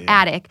basement, an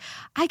attic,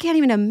 I can't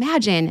even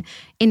imagine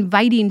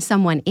inviting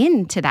someone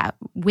into that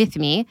with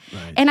me.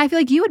 Right. And I feel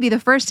like you would be the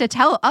first to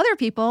tell other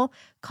people,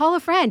 call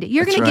a friend.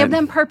 You're going to give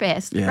them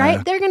purpose,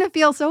 right? They're going to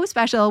feel so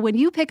special when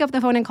you pick up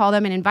the phone and call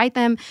them and invite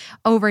them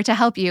over to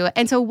help you.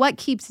 And so what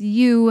keeps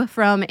you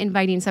from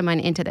inviting someone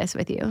into this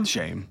with you?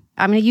 Shame.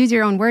 I'm going to use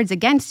your own words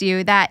against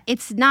you that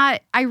it's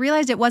not, I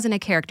realized it wasn't a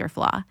character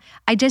flaw.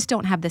 I just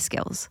don't have the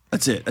skills.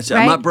 That's it. Right?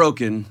 I'm not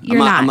broken.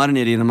 I'm not an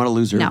idiot. I'm not a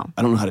loser. No.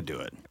 I don't know how to do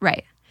it.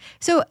 Right.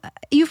 So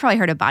you've probably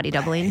heard of body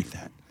doubling. I hate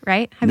that.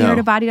 Right? Have you heard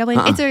of body doubling?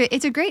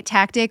 It's a great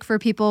tactic for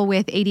people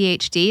with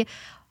ADHD.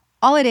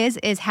 All it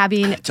is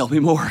having... Tell me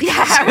more.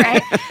 Yeah,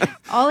 right?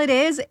 All it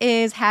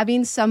is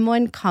having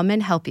someone come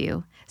and help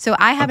you. So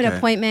I have an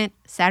appointment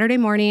Saturday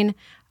morning.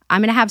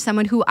 I'm going to have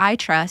someone who I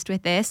trust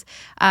with this.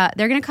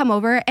 They're going to come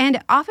over.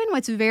 And often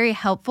what's very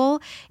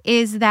helpful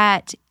is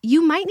that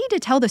you might need to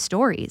tell the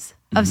stories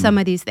of some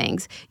of these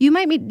things. You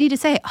might need to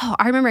say, oh,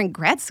 I remember in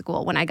grad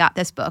school when I got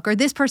this book, or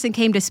this person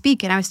came to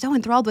speak and I was so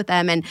enthralled with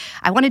them and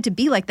I wanted to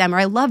be like them, or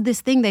I love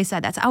this thing they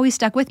said. That's always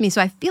stuck with me.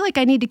 So I feel like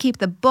I need to keep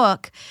the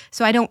book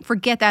so I don't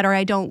forget that or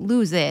I don't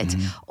lose it.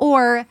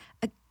 Or,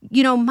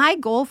 my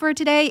goal for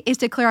today is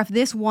to clear off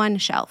this one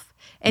shelf.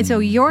 And so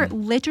you're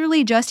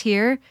literally just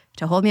here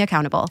to hold me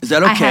accountable. Is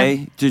that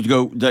okay to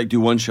go do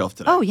one shelf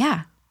today? Oh,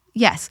 yeah.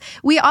 Yes.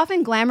 We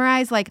often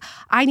glamorize like,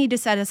 I need to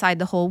set aside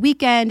the whole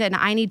weekend and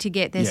I need to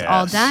get this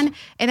all done.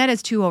 And that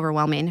is too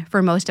overwhelming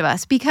for most of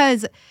us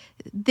because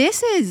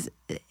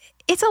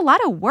it's a lot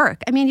of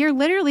work. I mean, you're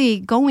literally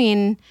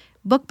going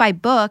book by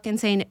book and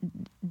saying,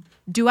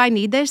 do I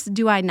need this?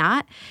 Do I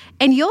not?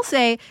 And you'll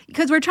say,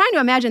 because we're trying to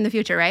imagine the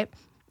future, right?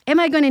 Am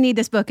I going to need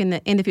this book in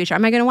the future?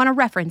 Am I going to want to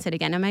reference it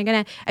again?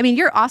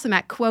 You're awesome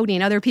at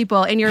quoting other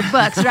people in your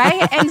books,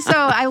 right? And so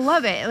I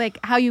love it, like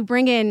how you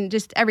bring in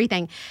just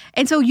everything.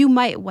 And so you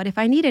might, what if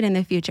I need it in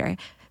the future?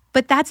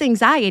 But that's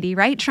anxiety,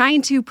 right?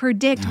 Trying to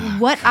predict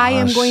what I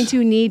am going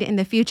to need in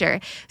the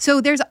future.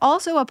 So there's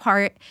also a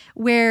part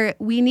where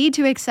we need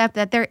to accept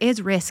that there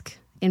is risk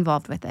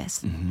involved with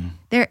this.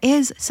 There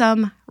is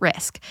some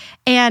risk.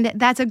 And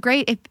that's a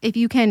great, if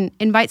you can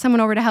invite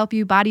someone over to help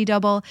you body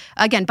double.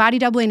 Again, body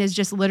doubling is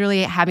just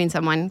literally having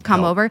someone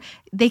come over.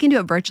 They can do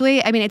it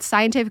virtually. I mean, it's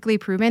scientifically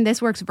proven. This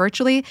works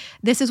virtually.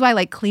 This is why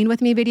like clean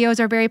with me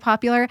videos are very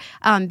popular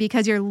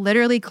because you're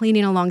literally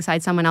cleaning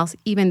alongside someone else,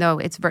 even though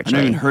it's virtually.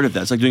 I've never even heard of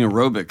that. It's like doing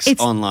aerobics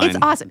online. It's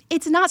awesome.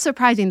 It's not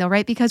surprising though,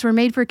 right? Because we're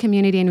made for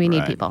community and we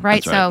need people,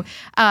 right? So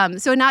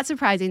not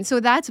surprising.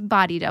 So that's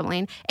body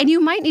doubling. And you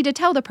might need to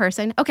tell the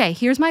person, okay,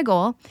 here's my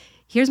goal.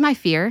 Here's my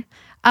fear.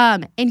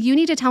 And you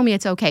need to tell me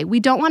it's okay. We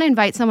don't want to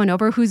invite someone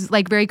over who's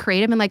like very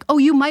creative and like, oh,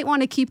 you might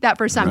want to keep that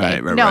for someday.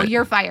 Right.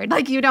 You're fired.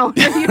 Like you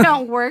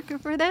don't work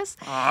for this.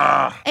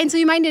 And so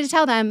you might need to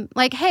tell them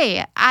like,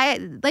 hey,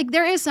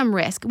 there is some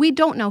risk. We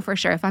don't know for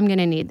sure if I'm going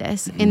to need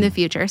this in the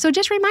future. So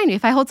just remind me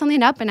if I hold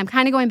something up and I'm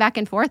kind of going back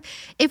and forth,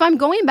 if I'm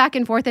going back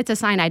and forth, it's a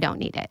sign I don't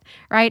need it.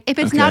 Right. If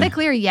it's not a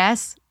clear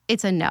yes,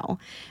 it's a no.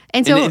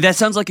 And so that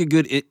sounds like a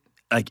good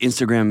like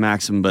Instagram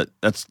maxim, but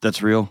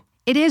that's real.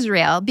 It is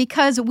real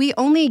because we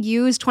only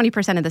use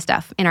 20% of the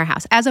stuff in our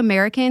house. As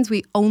Americans,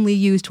 we only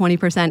use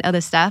 20% of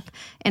the stuff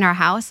in our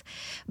house.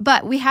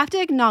 But we have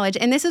to acknowledge,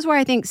 and this is where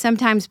I think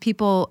sometimes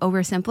people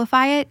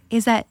oversimplify it,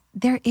 is that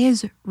there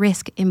is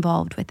risk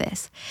involved with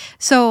this.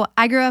 So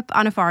I grew up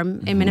on a farm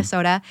in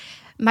Minnesota.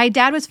 My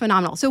dad was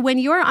phenomenal. So when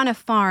you're on a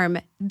farm,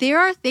 there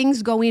are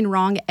things going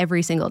wrong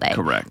every single day.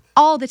 Correct.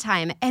 All the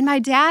time. And my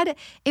dad,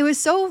 it was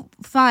so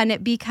fun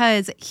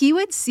because he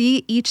would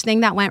see each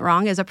thing that went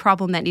wrong as a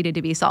problem that needed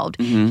to be solved.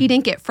 He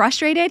didn't get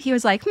frustrated. He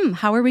was like,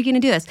 how are we going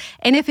to do this?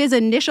 And if his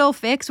initial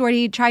fix, what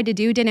he tried to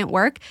do, didn't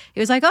work, he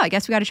was like, I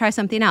guess we got to try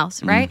something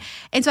else, right?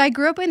 And so I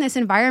grew up in this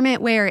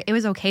environment where it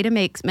was okay to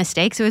make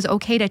mistakes. It was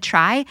okay to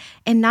try.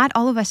 And not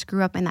all of us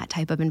grew up in that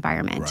type of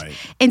environment. Right.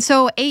 And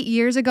so 8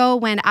 years ago,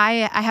 when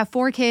I have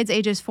 4 kids,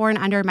 ages 4 and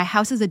under, my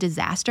house is a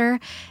disaster.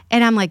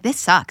 And I'm like, this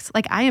sucks.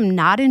 Like, I am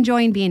not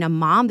enjoying being a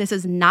mom. This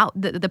is not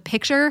the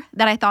picture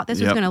that I thought this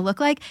was going to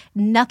look like.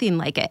 Nothing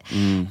like it.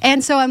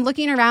 And so I'm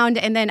looking around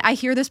and then I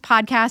hear this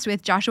podcast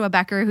with Joshua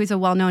Becker, who's a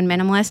well-known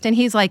minimalist. And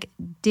he's like,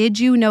 did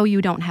you know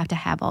you don't have to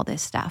have all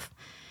this stuff?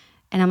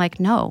 And I'm like,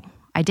 no,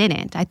 I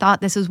didn't. I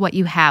thought this is what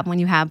you have when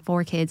you have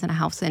 4 kids and a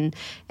house and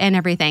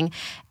everything.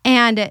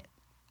 And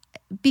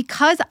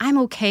because I'm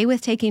okay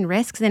with taking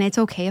risks and it's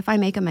okay if I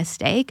make a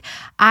mistake,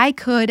 I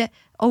could,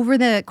 over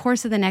the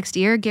course of the next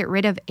year, get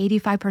rid of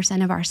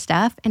 85% of our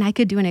stuff and I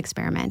could do an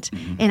experiment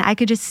and I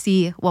could just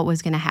see what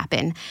was going to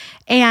happen.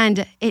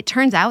 And it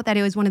turns out that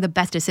it was one of the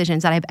best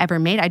decisions that I've ever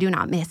made. I do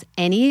not miss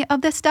any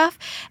of this stuff.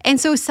 And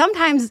so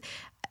sometimes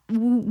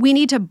we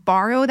need to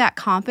borrow that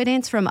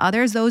confidence from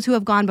others, those who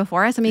have gone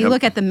before us. I mean, you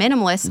look at the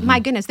minimalists, my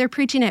goodness, they're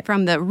preaching it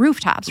from the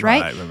rooftops,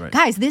 right? Right.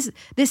 Guys, this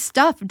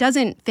stuff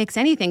doesn't fix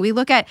anything. We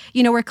look at,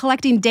 we're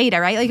collecting data,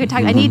 right? Like you're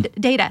talking, I need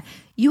data.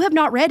 You have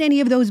not read any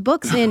of those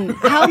books in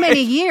how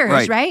many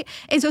years, right?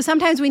 And so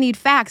sometimes we need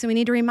facts and we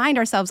need to remind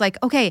ourselves like,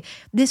 okay,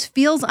 this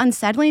feels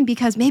unsettling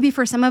because maybe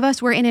for some of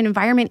us, we're in an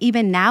environment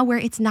even now where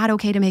it's not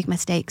okay to make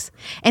mistakes.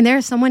 And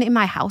there's someone in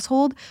my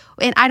household,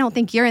 and I don't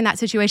think you're in that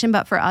situation,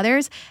 but for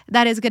others,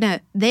 that is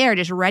they are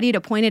just ready to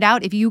point it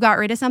out if you got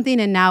rid of something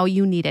and now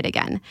you need it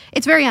again.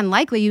 It's very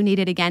unlikely you need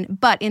it again,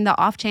 but in the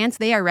off chance,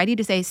 they are ready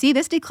to say, see,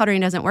 this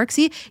decluttering doesn't work.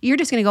 See, you're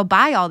just going to go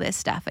buy all this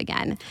stuff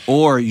again.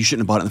 Or you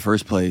shouldn't have bought it in the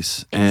first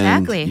place.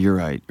 Exactly. You're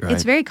right.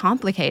 It's very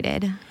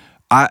complicated.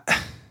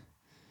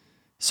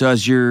 So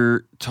as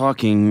you're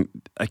talking,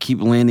 I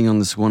keep landing on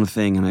this one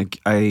thing, and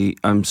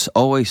I'm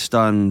always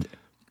stunned.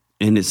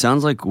 And it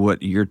sounds like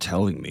what you're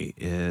telling me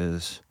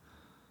is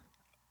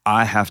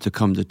I have to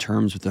come to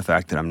terms with the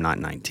fact that I'm not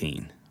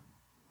 19.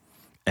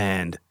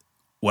 And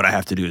what I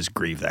have to do is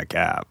grieve that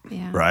gap,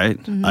 right?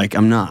 Like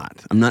I'm not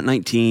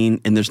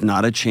 19, and there's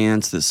not a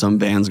chance that some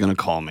band's going to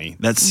call me.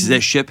 That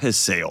ship has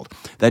sailed.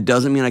 That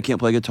doesn't mean I can't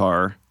play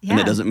guitar, and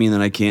it doesn't mean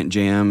that I can't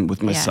jam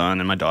with my son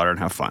and my daughter and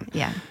have fun.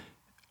 Yeah.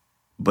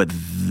 But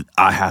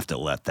I have to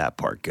let that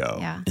part go,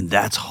 and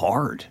that's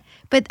hard.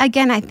 But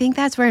again, I think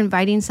that's where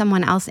inviting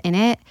someone else in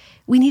it,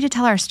 we need to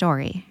tell our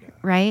story,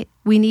 right?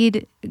 We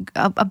need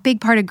a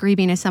big part of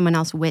grieving is someone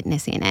else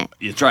witnessing it.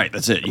 That's right.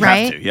 That's it. You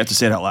have to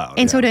say it out loud.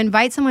 And so to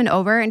invite someone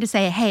over and to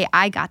say, hey,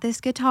 I got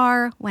this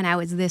guitar when I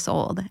was this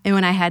old and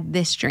when I had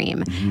this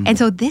dream. And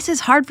so this is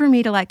hard for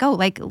me to let go.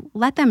 Like,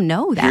 let them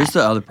know that. Here's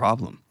the other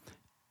problem.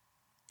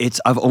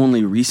 I've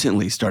only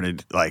recently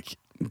started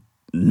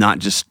not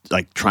just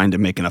like trying to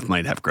make enough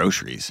money to have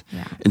groceries.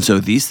 Yeah. And so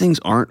these things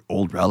aren't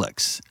old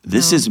relics.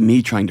 This is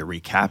me trying to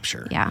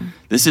recapture. Yeah.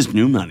 This is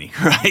new money,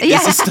 right?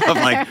 This is stuff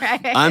like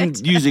I'm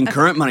using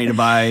current money to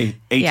buy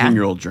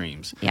 18-year-old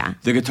dreams. Yeah.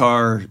 The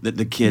guitar that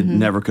the kid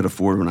never could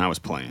afford when I was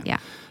playing. Yeah.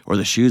 Or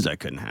the shoes I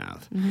couldn't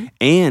have.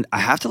 And I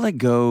have to let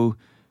go.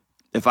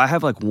 If I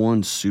have like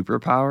one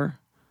superpower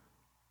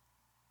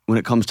when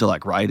it comes to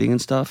like writing and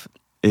stuff,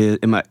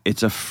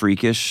 it's a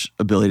freakish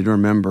ability to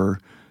remember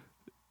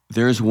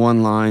there's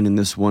one line in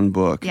this one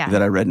book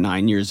that I read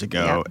 9 years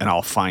ago, and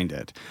I'll find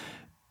it.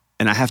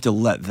 And I have to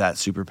let that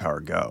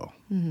superpower go.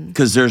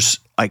 Because there's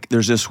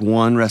this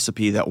one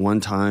recipe that one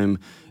time,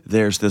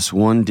 there's this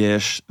one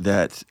dish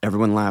that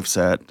everyone laughs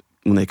at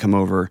when they come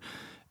over.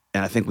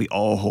 And I think we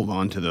all hold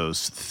on to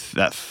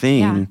that thing.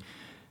 Yeah.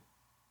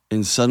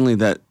 And suddenly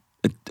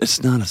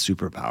it's not a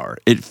superpower.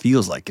 It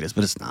feels like it is,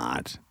 but it's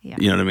not. Yeah.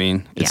 You know what I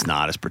mean? It's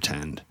not. It's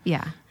pretend.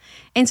 Yeah.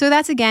 And so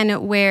that's,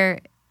 again, where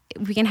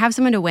we can have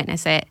someone to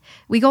witness it.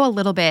 We go a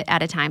little bit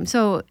at a time.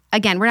 So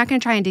again, we're not going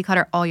to try and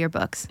declutter all your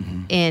books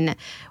in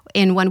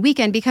one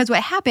weekend, because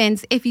what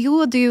happens if you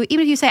will do,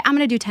 even if you say, I'm going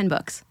to do 10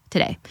 books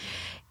today,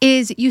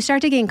 is you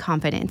start to gain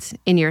confidence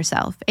in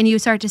yourself and you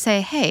start to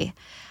say, hey,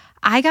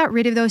 I got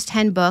rid of those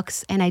 10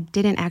 books and I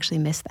didn't actually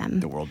miss them.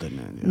 The world didn't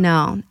end. Yeah.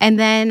 No. And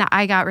then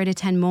I got rid of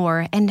 10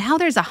 more and now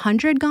there's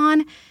 100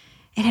 gone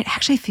and it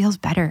actually feels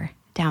better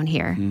down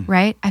here,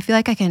 right? I feel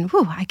like I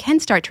can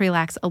start to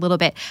relax a little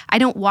bit. I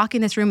don't walk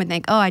in this room and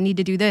think, oh, I need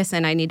to do this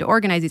and I need to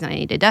organize these and I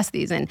need to dust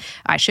these and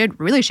I should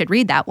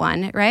read that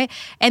one, right?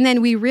 And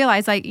then we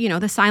realize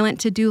the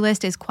silent to-do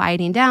list is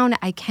quieting down.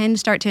 I can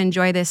start to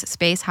enjoy this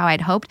space how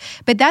I'd hoped.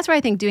 But that's where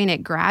I think doing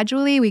it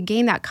gradually, we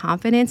gain that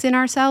confidence in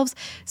ourselves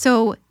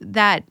so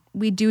that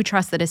we do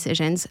trust the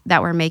decisions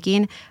that we're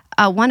making.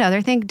 One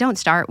other thing, don't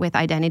start with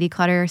identity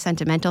clutter,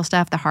 sentimental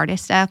stuff, the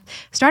hardest stuff.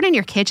 Start in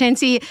your kitchen.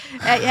 See,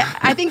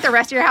 I think the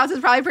rest of your house is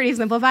probably pretty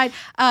simplified.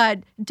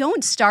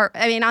 Don't start,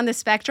 on the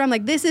spectrum,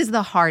 this is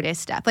the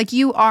hardest stuff.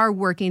 You are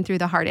working through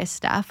the hardest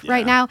stuff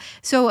right now.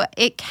 So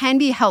it can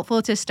be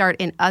helpful to start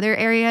in other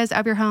areas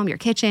of your home, your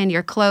kitchen,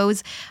 your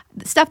clothes,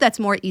 stuff that's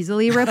more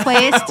easily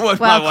replaced.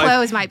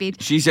 Clothes might be.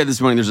 She said this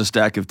morning there's a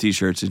stack of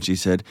T-shirts, and she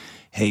said,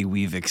 hey,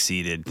 we've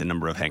exceeded the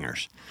number of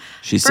hangers.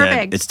 She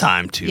said, it's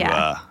time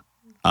to...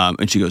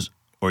 and she goes,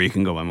 or you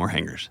can go buy more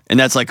hangers. And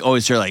that's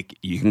always her,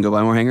 you can go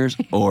buy more hangers,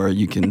 or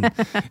you can.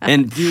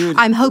 And dude,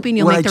 I'm hoping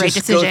you'll make the right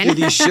decision. When I just go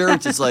through these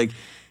shirts, it's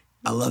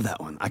I love that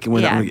one. I can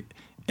wear that one.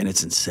 And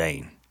it's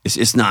insane.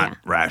 It's not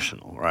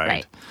rational,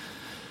 right?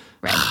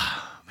 Right.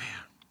 Oh,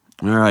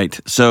 man. All right.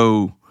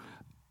 So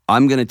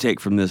I'm going to take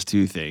from this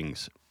two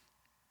things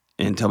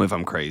and tell me if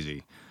I'm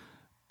crazy.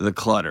 The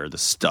clutter, the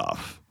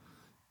stuff,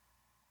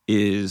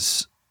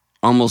 is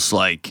almost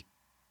like,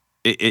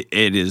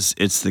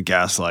 it's the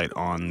gas light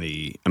on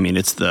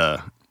it's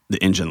the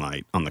engine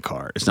light on the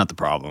car. It's not the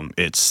problem.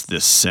 It's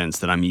this sense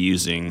that I'm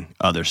using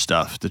other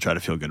stuff to try to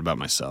feel good about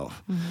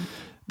myself.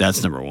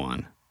 That's number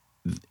one.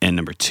 And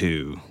number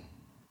two,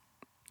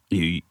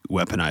 you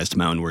weaponized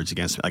my own words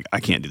against me. I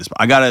can't do this.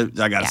 I gotta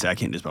say I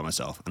can't do this by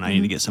myself. And I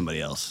need to get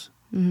somebody else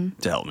to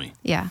help me.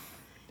 Yeah.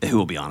 Who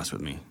will be honest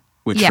with me.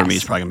 Which for me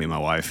is probably gonna be my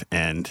wife.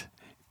 And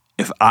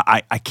if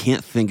I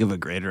can't think of a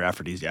greater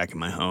aphrodisiac in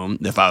my home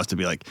if I was to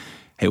be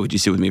hey, would you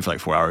sit with me for like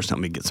 4 hours,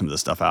 help me get some of this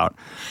stuff out?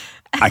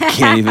 I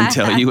can't even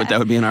tell you what that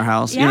would be in our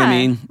house. You know what I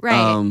mean?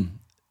 Right.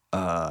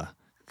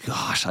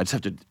 Gosh, I just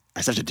have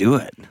to do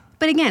it.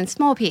 But again,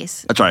 small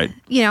piece. That's right.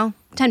 $10.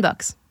 I'm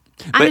just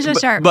going to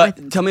start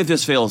But tell me if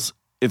this fails.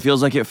 It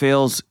feels like it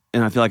fails,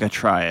 and I feel like I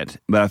try it,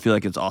 but I feel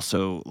like it's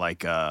also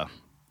like a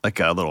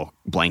little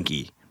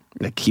blankie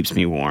that keeps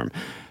me warm.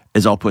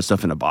 Is I'll put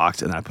stuff in a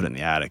box and then I put it in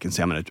the attic and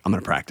say I'm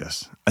gonna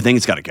practice. I think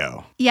it's got to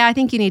go. Yeah, I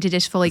think you need to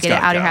just fully get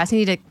it out of your house. You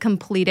need to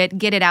complete it,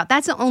 get it out.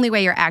 That's the only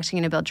way you're actually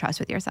going to build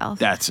trust with yourself.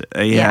 That's it.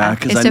 Yeah,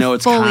 because I know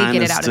it's fully kind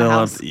get of it out still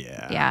of the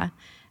house. Yeah.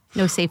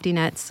 No safety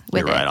nets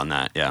with You're it. right on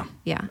that. Yeah.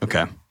 Yeah.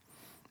 Okay.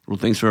 Well,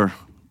 thanks for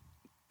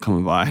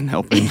coming by and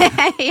helping.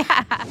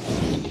 Yeah.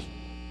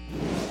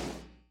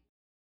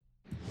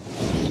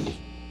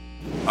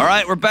 All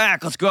right, we're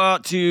back. Let's go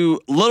out to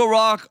Little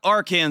Rock,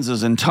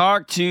 Arkansas, and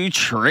talk to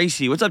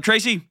Tracy. What's up,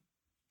 Tracy?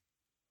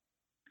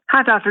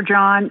 Hi, Dr.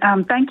 John.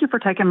 Thank you for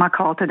taking my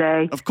call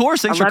today. Of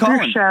course. Thanks for calling.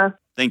 calling. Your show.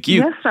 Thank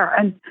you. Yes, sir.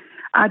 And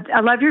I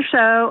love your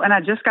show, and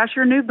I just got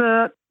your new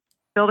book,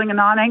 Building a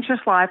Non-Anxious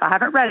Life. I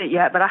haven't read it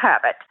yet, but I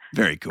have it.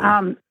 Very cool.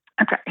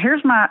 Okay,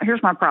 here's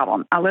my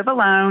problem. I live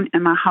alone,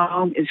 and my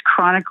home is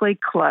chronically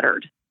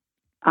cluttered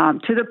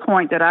to the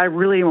point that I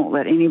really won't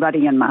let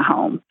anybody in my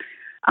home.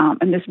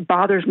 And this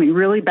bothers me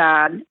really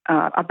bad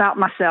about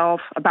myself,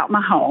 about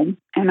my home.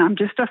 And I'm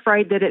just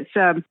afraid that it's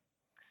a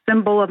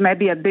symbol of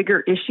maybe a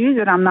bigger issue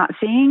that I'm not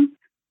seeing,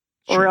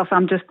 or else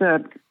I'm just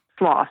a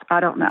sloth. I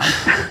don't know.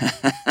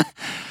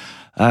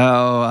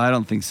 Oh, I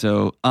don't think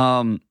so.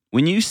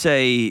 When you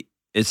say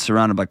it's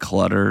surrounded by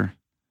clutter,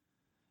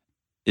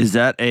 is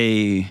that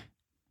a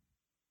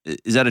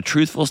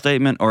truthful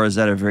statement, or is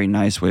that a very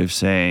nice way of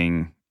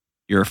saying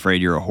you're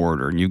afraid you're a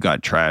hoarder and you've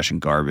got trash and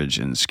garbage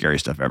and scary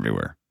stuff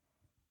everywhere?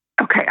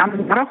 Okay,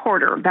 I'm not a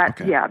hoarder.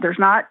 There's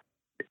not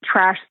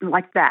trash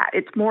like that.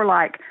 It's more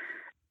like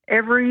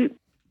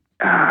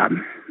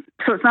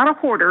so it's not a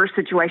hoarder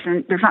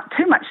situation. There's not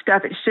too much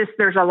stuff. It's just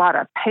there's a lot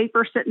of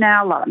paper sitting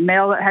out, a lot of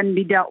mail that hadn't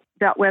been dealt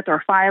with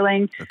or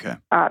filing. Okay.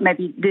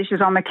 Maybe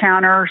dishes on the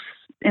counters,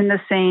 in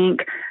the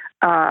sink,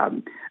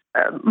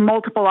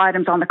 multiple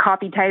items on the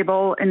coffee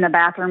table, in the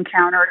bathroom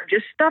counter,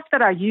 just stuff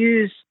that I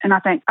use and I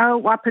think, oh,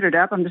 well, I put it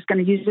up, I'm just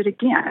going to use it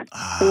again.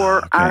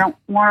 Or I don't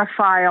want to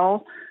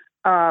file.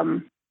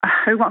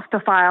 Who wants to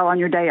file on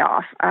your day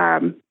off?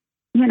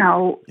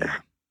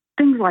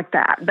 Things like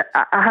that. But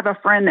I have a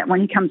friend that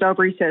when he comes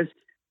over, he says,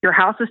 your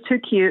house is too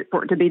cute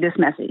for it to be this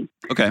messy.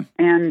 Okay.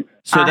 And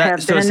so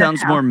it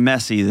sounds more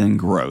messy than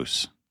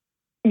gross.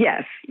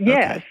 Yes.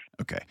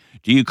 Okay.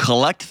 Do you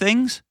collect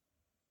things?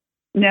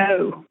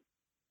 No.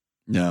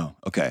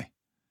 Okay.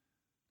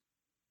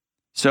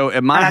 So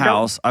at my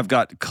house, I've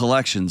got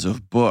collections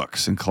of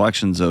books and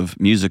collections of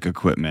music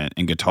equipment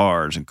and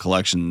guitars and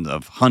collections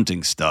of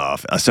hunting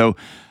stuff. So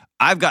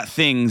I've got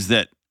things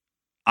that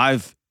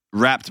I've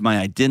wrapped my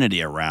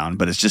identity around,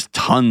 but it's just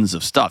tons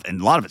of stuff.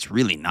 And a lot of it's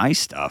really nice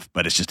stuff,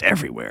 but it's just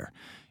everywhere.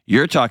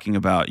 You're talking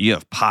about you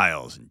have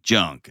piles and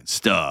junk and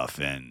stuff,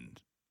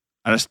 and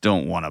I just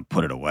don't want to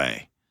put it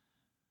away.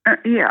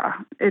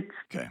 It's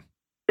okay.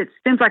 It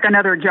seems like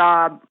another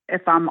job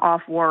if I'm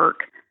off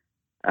work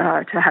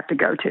to have to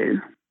go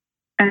to.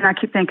 And I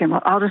keep thinking,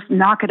 well, I'll just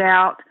knock it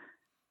out.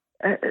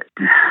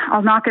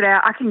 I'll knock it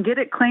out. I can get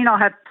it clean. I'll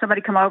have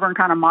somebody come over and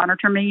kind of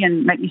monitor me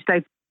and make me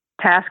stay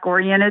task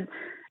oriented.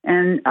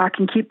 And I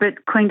can keep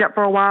it cleaned up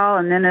for a while,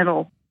 and then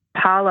it'll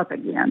pile up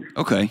again.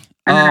 Okay.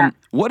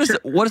 What does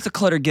the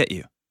clutter get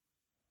you?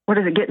 What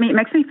does it get me? It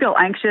makes me feel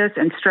anxious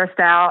and stressed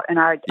out, and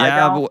I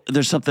don't. But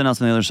there's something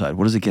else on the other side.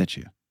 What does it get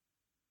you?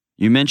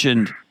 You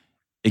mentioned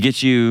it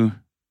gets you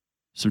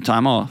some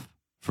time off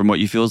from what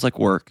you feel is like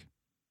work.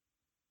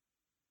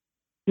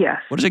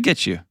 Yes. What does it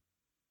get you?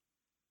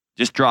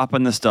 Just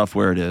dropping the stuff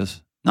where it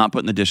is, not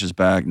putting the dishes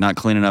back, not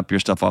cleaning up your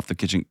stuff off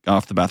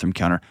the bathroom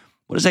counter.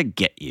 What does that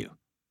get you?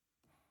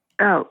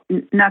 Oh,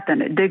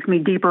 nothing. It digs me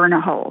deeper in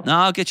a hole. No,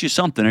 I'll get you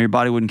something, or your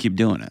body wouldn't keep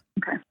doing it.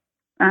 Okay.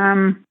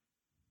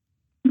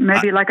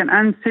 Maybe like an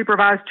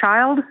unsupervised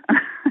child.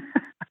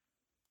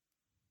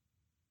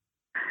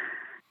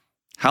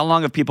 How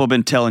long have people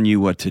been telling you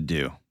what to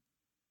do,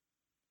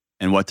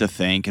 and what to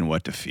think, and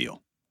what to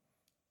feel?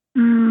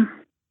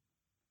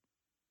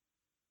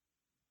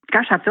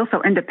 Gosh, I feel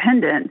so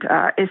independent.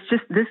 It's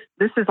just this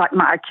is like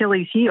my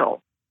Achilles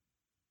heel.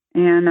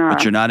 And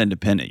but you're not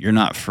independent. You're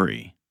not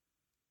free.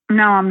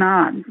 No, I'm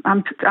not.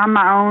 I'm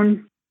my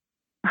own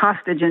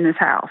hostage in this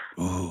house.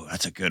 Ooh,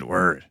 that's a good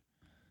word.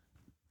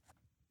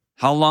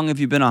 How long have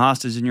you been a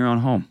hostage in your own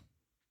home?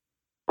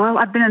 Well,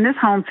 I've been in this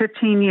home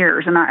 15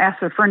 years, and I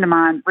asked a friend of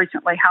mine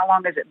recently, how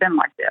long has it been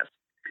like this?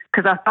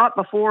 Because I thought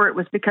before it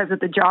was because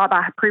of the job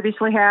I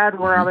previously had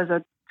where I was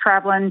a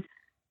traveling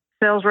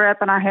sales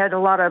rep, and I had a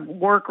lot of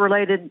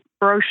work-related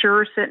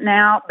brochures sitting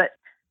out. But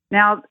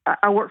now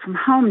I work from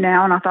home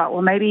now, and I thought,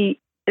 well,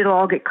 maybe it'll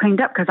all get cleaned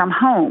up because I'm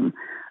home.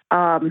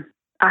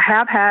 I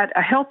have had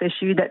a health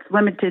issue that's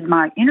limited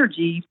my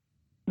energy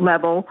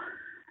level,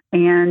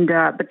 and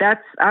but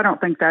I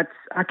don't think I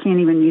can't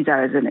even use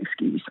that as an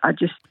excuse.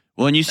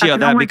 Well, and you see how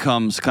that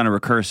becomes kind of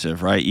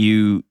recursive, right?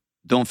 You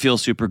don't feel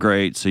super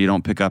great, so you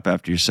don't pick up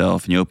after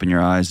yourself, and you open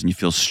your eyes and you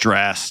feel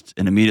stressed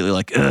and immediately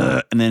like,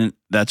 ugh, and then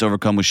that's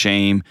overcome with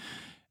shame,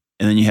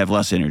 and then you have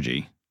less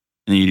energy.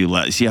 And then you do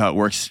less. You see how it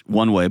works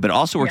one way, but it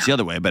also works the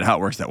other way, but how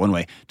it works that one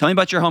way. Tell me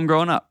about your home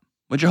growing up.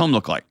 What'd your home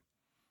look like?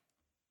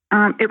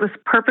 It was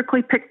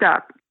perfectly picked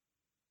up.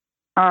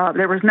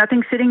 There was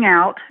nothing sitting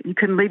out. You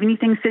couldn't leave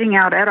anything sitting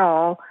out at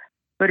all.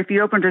 But if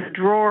you opened a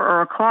drawer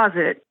or a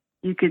closet,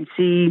 you could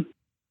see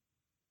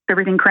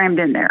everything crammed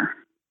in there.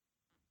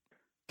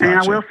 Gotcha. And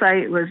I will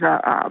say it was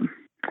a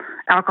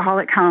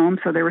alcoholic home,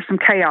 so there was some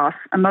chaos,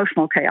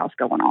 emotional chaos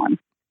going on.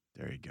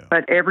 There you go.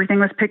 But everything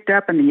was picked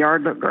up and the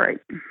yard looked great.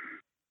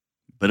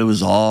 But it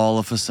was all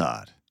a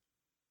facade.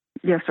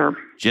 Yes, sir.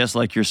 Just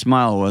like your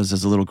smile was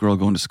as a little girl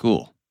going to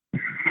school.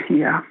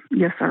 Yeah.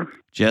 Yes, sir.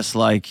 Just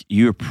like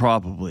you're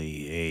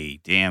probably a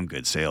damn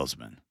good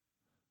saleswoman.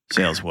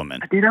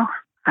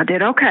 I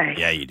did okay.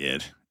 Yeah, you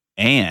did.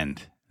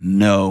 And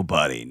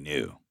nobody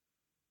knew.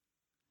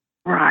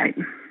 Right.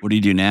 What do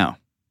you do now?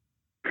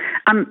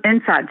 I'm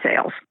inside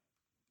sales.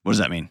 What does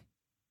that mean?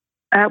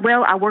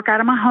 Well, I work out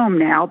of my home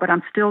now, but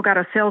I'm still got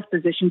a sales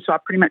position, so I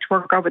pretty much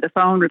work over the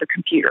phone or the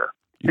computer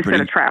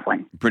instead of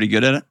traveling. Pretty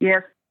good at it?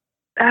 Yes.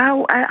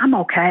 Oh, I'm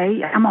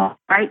okay. I'm all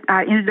right.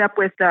 I ended up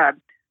with a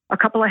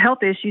couple of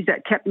health issues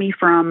that kept me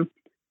from,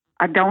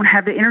 I don't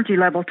have the energy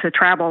level to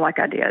travel like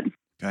I did.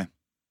 Okay.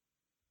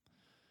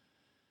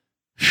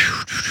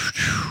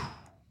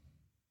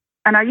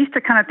 And I used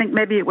to kind of think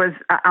maybe it was,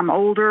 I'm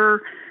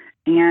older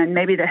and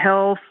maybe the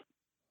health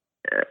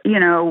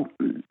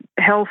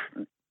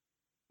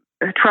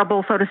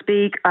trouble, so to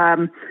speak.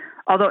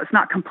 Although it's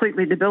not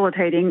completely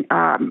debilitating,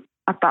 I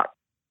thought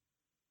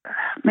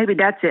maybe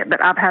that's it.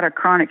 But I've had a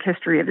chronic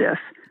history of this.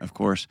 Of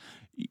course.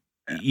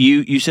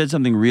 You said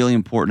something really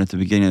important at the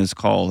beginning of this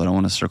call that I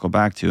want to circle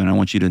back to, and I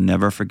want you to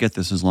never forget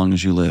this as long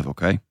as you live,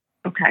 okay?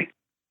 Okay.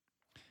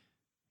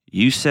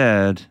 You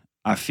said,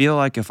 I feel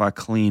like if I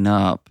clean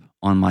up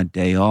on my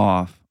day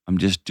off, I'm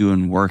just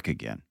doing work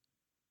again.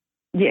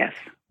 Yes.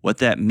 What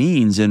that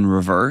means in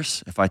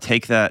reverse, if I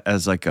take that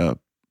as like a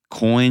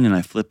coin and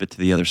I flip it to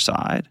the other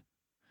side,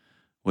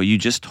 what you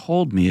just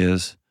told me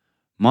is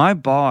my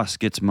boss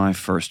gets my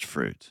first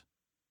fruit.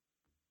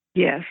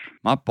 Yes.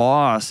 My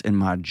boss and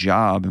my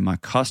job and my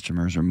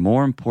customers are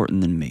more important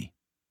than me.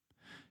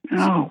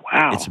 Oh,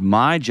 wow. It's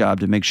my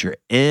job to make sure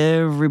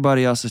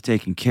everybody else is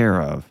taken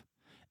care of,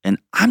 and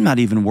I'm not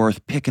even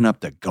worth picking up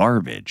the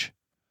garbage.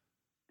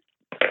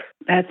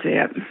 That's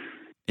it.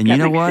 And you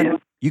know what?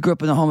 Sense. You grew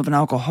up in the home of an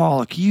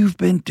alcoholic. You've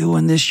been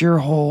doing this your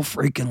whole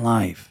freaking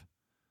life.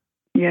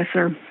 Yes,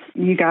 sir.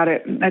 You got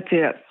it. That's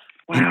it.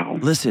 Wow.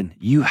 And listen,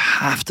 you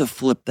have to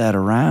flip that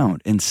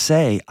around and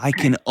say, I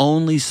can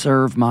only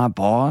serve my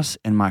boss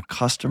and my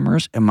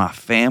customers and my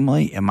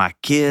family and my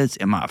kids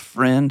and my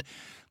friend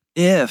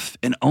if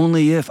and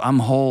only if I'm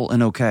whole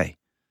and okay.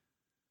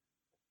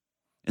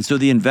 And so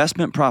the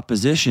investment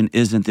proposition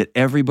isn't that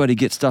everybody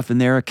gets stuff in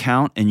their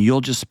account and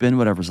you'll just spend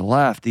whatever's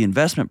left. The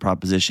investment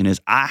proposition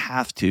is I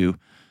have to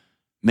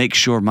make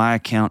sure my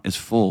account is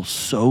full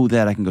so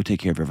that I can go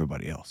take care of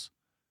everybody else.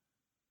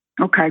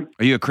 Okay.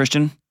 Are you a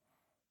Christian?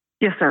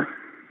 Yes, sir.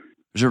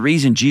 There's a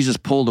reason Jesus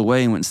pulled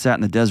away and went and sat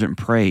in the desert and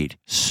prayed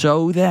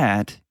so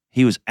that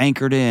he was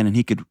anchored in and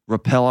he could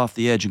rappel off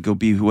the edge and go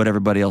be what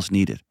everybody else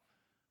needed.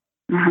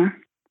 Uh-huh.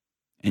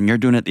 And you're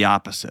doing it the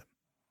opposite.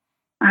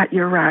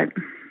 You're right.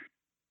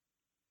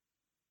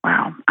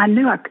 Wow. I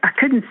knew I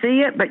couldn't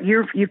see it, but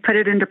you put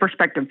it into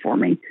perspective for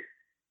me.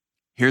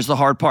 Here's the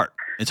hard part.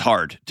 It's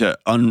hard to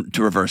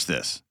reverse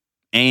this.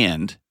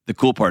 And the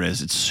cool part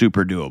is it's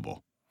super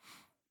doable.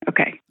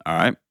 Okay. All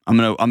right. I'm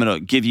going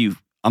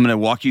to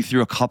walk you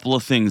through a couple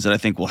of things that I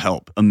think will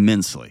help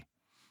immensely.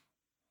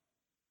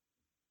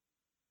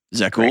 Is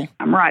that cool?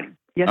 I'm ready.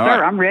 Yes, all sir.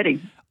 Right. I'm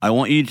ready. I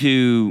want you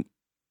to,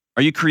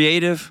 are you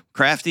creative,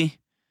 crafty?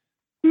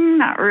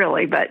 Not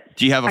really, but.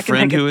 Do you have a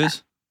friend who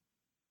is?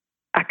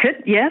 I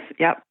could, yes,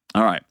 yep.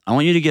 All right. I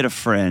want you to get a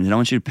friend, and I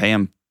want you to pay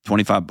him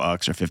 $25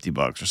 or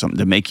 $50 or something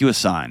to make you a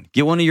sign.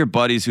 Get one of your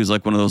buddies who's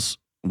like one of those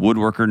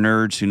woodworker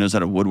nerds who knows how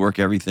to woodwork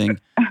everything,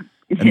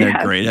 and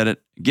they're great at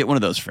it. Get one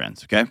of those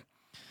friends, okay?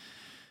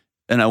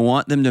 And I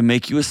want them to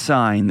make you a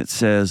sign that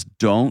says,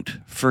 don't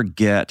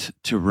forget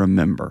to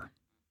remember.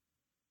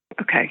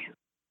 Okay.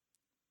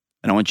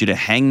 And I want you to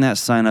hang that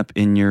sign up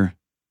in your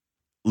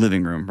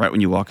living room right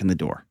when you walk in the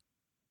door.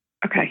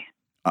 Okay.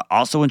 I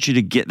also want you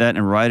to get that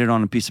and write it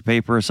on a piece of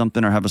paper or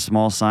something, or have a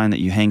small sign that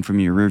you hang from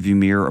your rearview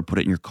mirror or put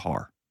it in your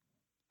car.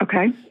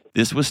 Okay.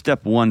 This was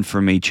step one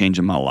for me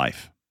changing my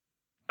life.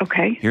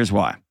 Okay. Here's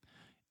why.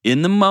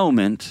 In the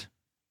moment,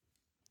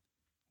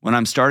 when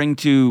I'm starting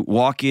to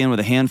walk in with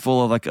a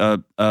handful of like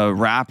a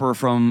wrapper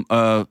from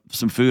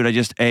some food I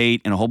just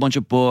ate and a whole bunch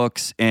of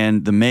books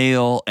and the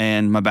mail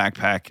and my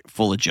backpack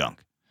full of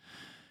junk,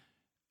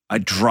 I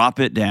drop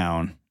it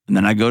down. And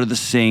then I go to the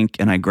sink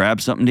and I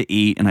grab something to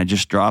eat and I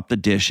just drop the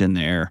dish in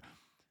there.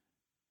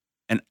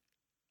 And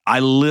I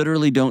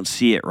literally don't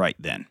see it right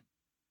then.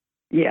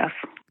 Yes.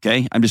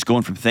 Okay? I'm just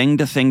going from thing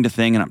to thing to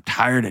thing, and I'm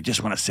tired. I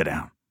just want to sit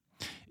down.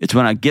 It's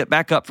when I get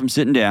back up from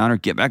sitting down or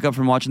get back up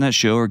from watching that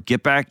show or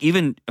get back,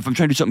 even if I'm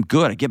trying to do something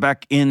good, I get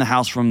back in the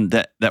house from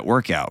that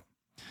workout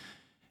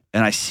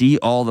and I see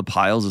all the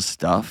piles of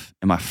stuff.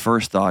 And my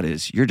first thought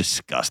is, you're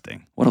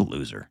disgusting. What a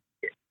loser.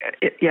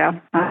 Yeah,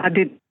 I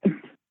did.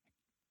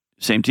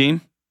 Same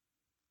team?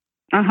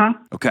 Uh-huh.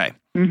 Okay.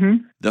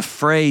 Mm-hmm. The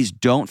phrase,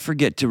 don't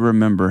forget to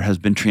remember, has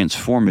been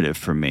transformative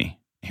for me.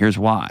 Here's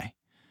why.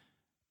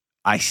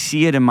 I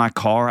see it in my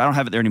car. I don't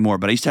have it there anymore,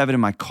 but I used to have it in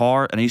my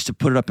car and I used to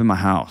put it up in my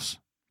house.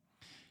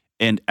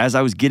 And as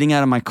I was getting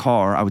out of my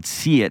car, I would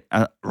see it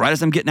right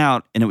as I'm getting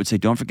out, and it would say,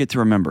 don't forget to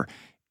remember.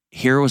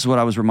 Here was what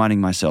I was reminding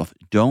myself.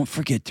 Don't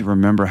forget to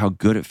remember how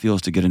good it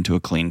feels to get into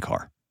a clean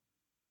car.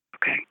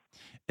 Okay.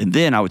 And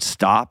then I would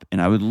stop and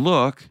I would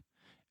look,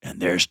 and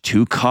there's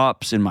 2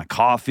 cups in my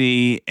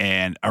coffee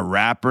and a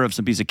wrapper of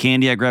some piece of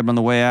candy I grabbed on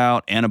the way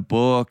out and a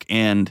book,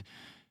 and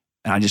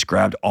I just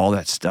grabbed all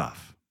that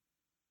stuff.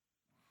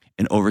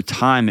 And over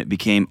time, it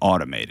became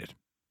automated.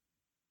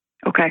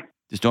 Okay.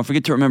 Just don't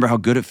forget to remember how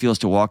good it feels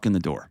to walk in the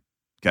door.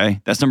 Okay?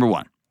 That's number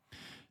 1.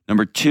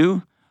 Number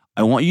 2,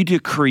 I want you to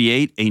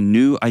create a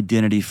new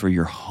identity for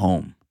your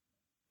home.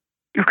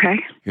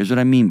 Okay. Here's what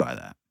I mean by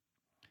that.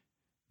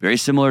 Very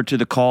similar to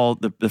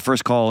the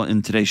first call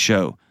in today's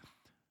show.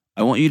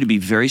 I want you to be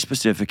very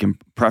specific and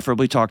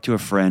preferably talk to a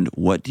friend.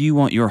 What do you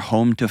want your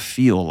home to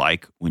feel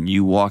like when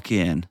you walk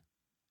in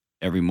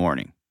every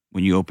morning,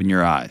 when you open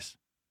your eyes?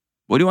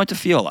 What do you want to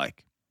feel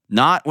like?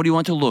 Not what do you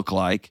want to look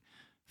like,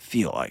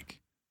 feel like.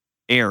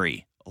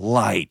 Airy,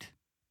 light,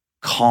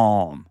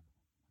 calm,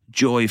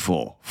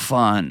 joyful,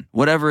 fun,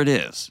 whatever it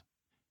is.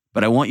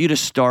 But I want you to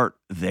start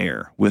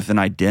there with an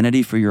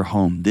identity for your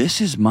home.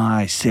 This is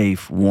my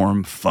safe,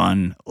 warm,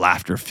 fun,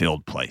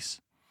 laughter-filled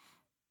place.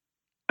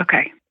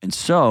 Okay. And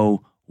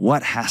so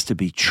what has to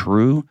be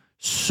true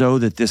so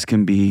that this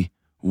can be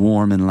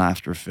warm and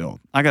laughter-filled?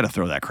 I got to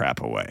throw that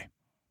crap away.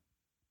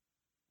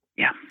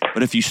 Yeah.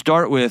 But if you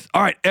start with,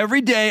 all right,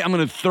 every day I'm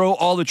going to throw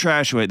all the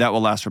trash away, that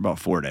will last for about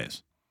 4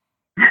 days.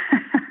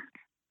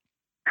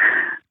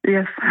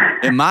 Yes.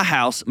 In my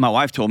house, my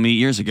wife told me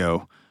years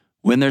ago,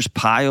 when there's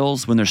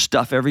piles, when there's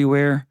stuff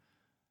everywhere,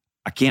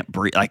 I can't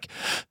breathe. Like,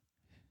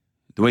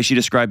 the way she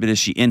described it is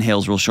she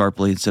inhales real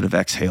sharply instead of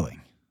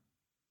exhaling.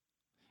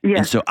 Yes.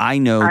 And so I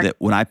know that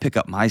when I pick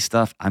up my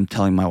stuff, I'm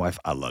telling my wife,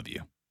 I love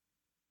you.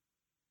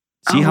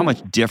 See how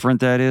much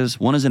different that is?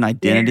 One is an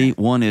identity. Yeah.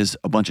 One is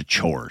a bunch of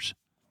chores.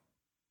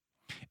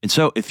 And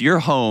so if your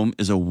home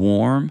is a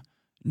warm,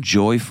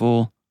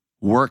 joyful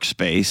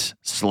workspace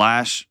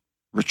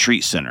 /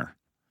 retreat center,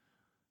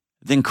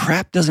 then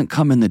crap doesn't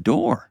come in the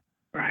door.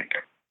 Right.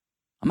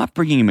 I'm not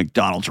bringing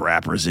McDonald's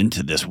wrappers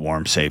into this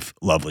warm, safe,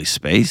 lovely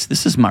space.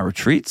 This is my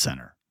retreat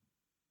center.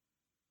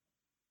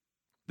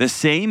 The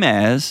same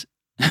as,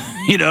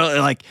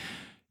 like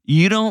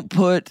you don't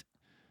put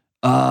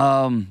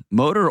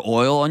motor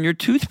oil on your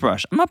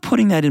toothbrush. I'm not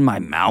putting that in my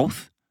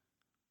mouth.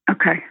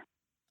 Okay.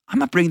 I'm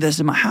not bringing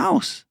this in my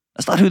house.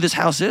 That's not who this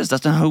house is.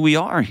 That's not who we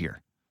are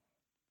here.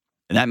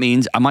 And that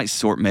means I might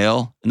sort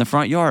mail in the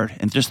front yard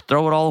and just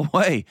throw it all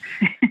away.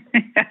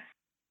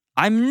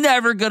 I'm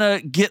never going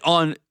to get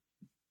on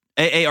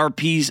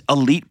AARP's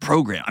elite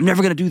program. I'm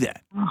never going to do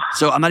that.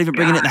 So I'm not even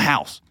bringing it in the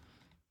house.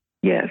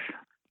 Yes.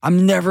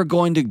 I'm never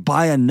going to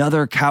buy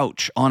another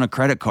couch on a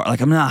credit card.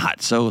 Like, I'm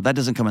not. So that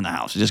doesn't come in the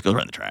house. It just goes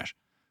right in the trash.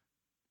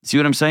 See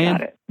what I'm saying?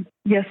 Got it.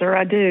 Yes, sir,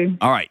 I do.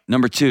 All right.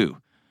 Number 2.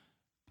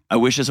 I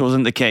wish this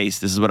wasn't the case.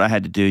 This is what I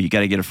had to do. You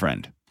got to get a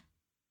friend.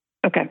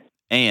 Okay.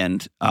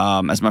 And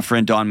as my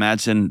friend Dawn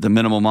Madsen, the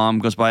Minimal Mom,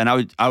 goes by, and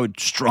I would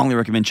strongly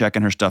recommend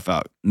checking her stuff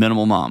out.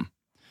 Minimal Mom.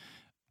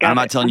 I'm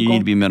not telling you need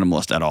to be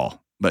minimalist at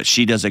all, but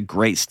she does a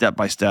great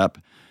step-by-step.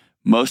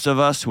 Most of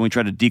us, when we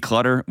try to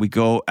declutter, we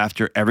go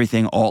after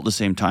everything all at the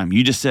same time.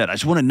 You just said, I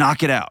just want to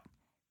knock it out.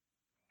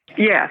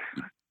 Yes.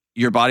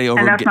 Your body and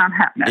that's not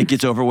happening. It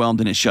gets overwhelmed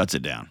and it shuts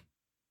it down.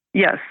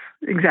 Yes,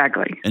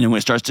 exactly. And then when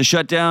it starts to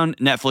shut down,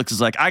 Netflix is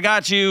like, I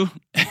got you.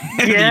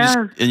 Yes.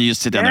 and you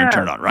just sit down there and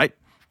turn it on, right?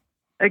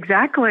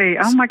 Exactly.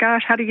 Oh my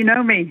gosh, how do you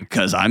know me?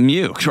 Because I'm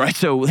you, right?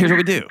 So here's what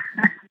we do.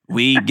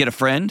 We get a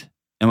friend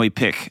and we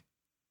pick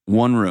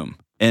one room.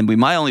 And we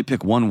might only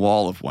pick one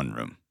wall of one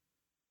room.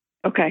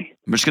 Okay.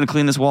 I'm just going to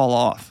clean this wall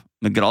off.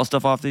 I'm going to get all the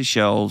stuff off these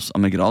shelves.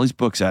 I'm going to get all these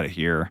books out of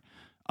here.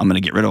 I'm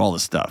going to get rid of all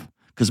this stuff.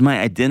 Because my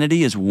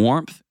identity is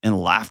warmth and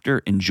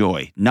laughter and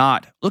joy.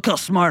 Not, look how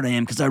smart I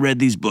am because I read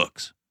these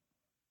books.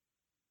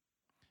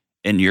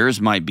 And yours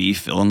might be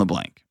fill in the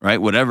blank,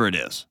 right? Whatever it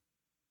is.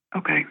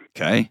 Okay.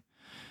 Okay?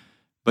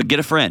 But get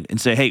a friend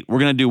and say, hey, we're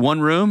going to do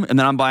one room and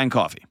then I'm buying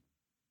coffee.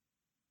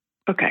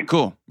 Okay.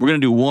 Cool. We're going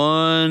to do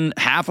one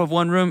half of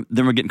one room,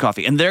 then we're getting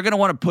coffee. And they're going to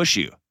want to push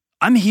you.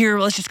 I'm here.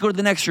 Let's just go to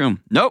the next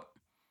room. Nope.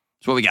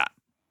 That's what we got.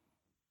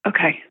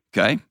 Okay.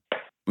 Okay.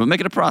 We'll make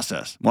it a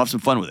process. We'll have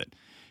some fun with it.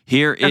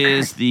 Here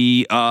is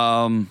the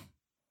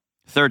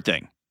third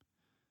thing.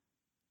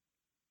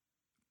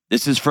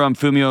 This is from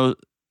Fumio.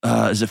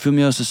 Is it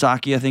Fumio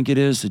Sasaki? I think it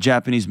is, a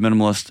Japanese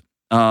minimalist.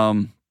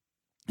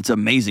 It's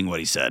amazing what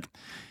he said.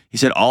 He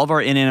said, all of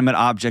our inanimate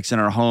objects in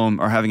our home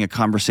are having a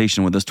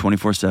conversation with us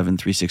 24/7,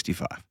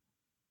 365.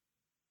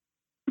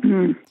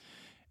 Mm-hmm.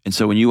 And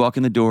so when you walk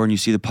in the door and you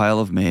see the pile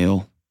of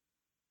mail,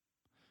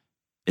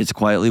 it's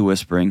quietly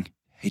whispering,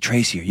 hey,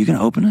 Tracy, are you going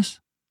to open us?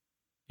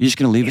 You're just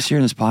going to leave us here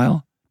in this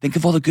pile? Think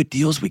of all the good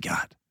deals we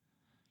got.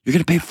 You're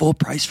going to pay full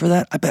price for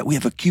that? I bet we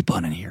have a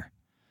coupon in here.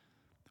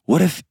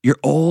 What if your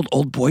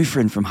old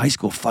boyfriend from high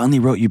school finally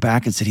wrote you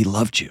back and said he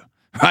loved you?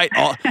 Right?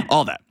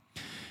 All that.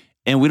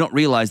 And we don't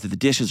realize that the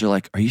dishes are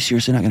like, are you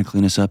seriously not going to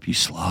clean us up, you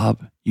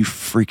slob? You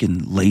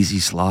freaking lazy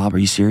slob. Are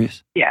you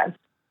serious? Yes.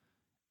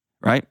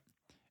 Right?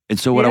 And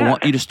so what I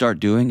want you to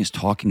start doing is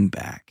talking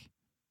back.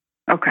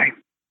 Okay.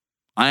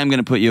 I am going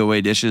to put you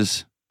away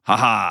dishes.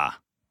 Ha-ha.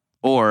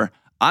 Or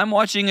I'm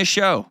watching a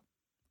show.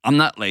 I'm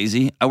not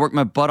lazy. I worked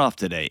my butt off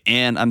today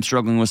and I'm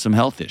struggling with some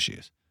health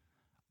issues.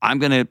 I'm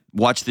going to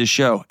watch this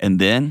show. And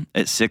then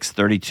at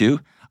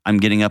 6:32, I'm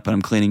getting up and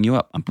I'm cleaning you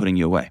up. I'm putting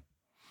you away.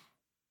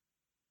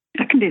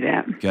 I can do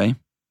that. Okay.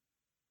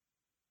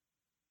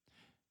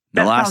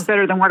 That sounds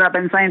better than what I've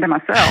been saying to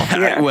myself.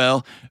 Yeah.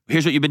 Well,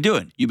 here's what you've been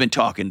doing. You've been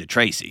talking to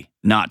Tracy,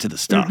 not to the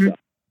stuff.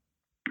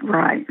 Mm-hmm.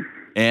 Right.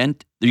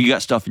 And you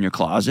got stuff in your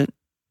closet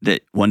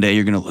that one day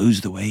you're going to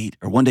lose the weight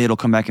or one day it'll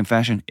come back in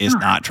fashion. It's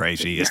not,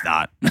 Tracy. It's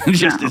not.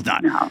 It's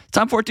not. No. It's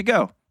time for it to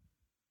go.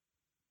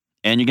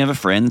 And you're going to have a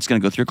friend that's going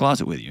to go through your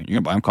closet with you. And you're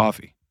going to buy them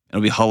coffee.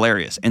 It'll be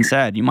hilarious and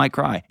sad. You might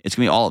cry. It's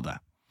going to be all of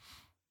that.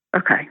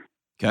 Okay.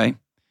 Okay.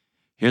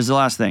 Here's the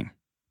last thing.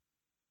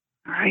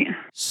 All right.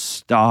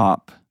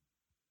 Stop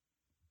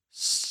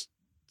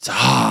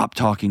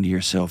talking to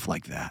yourself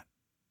like that.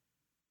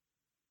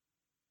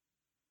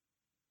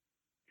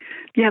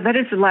 Yeah, that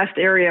is the last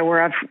area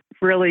where I've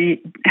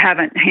really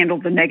haven't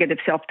handled the negative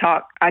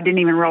self-talk. I didn't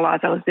even realize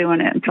I was doing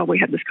it until we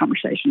had this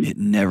conversation. It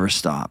never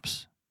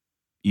stops.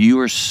 You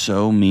are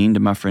so mean to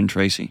my friend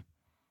Tracy.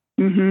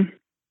 Mm-hmm.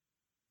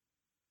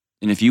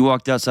 And if you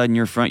walked outside in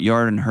your front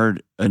yard and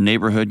heard a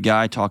neighborhood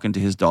guy talking to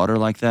his daughter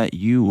like that,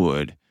 you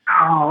would.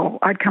 Oh,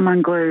 I'd come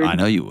unglued. I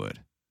know you would.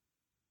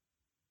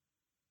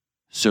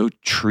 So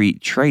treat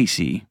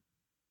Tracy.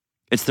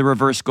 It's the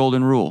reverse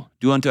golden rule.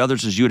 Do unto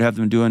others as you would have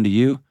them do unto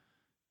you.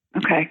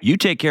 Okay. You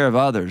take care of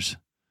others,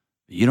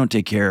 but you don't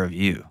take care of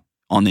you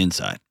on the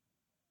inside.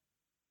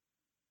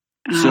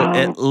 So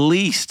at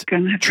least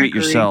treat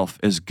yourself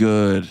as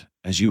good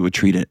as you would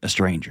treat a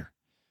stranger.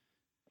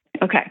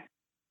 Okay.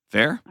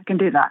 Fair? I can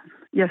do that.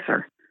 Yes,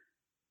 sir.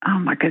 Oh,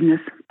 my goodness.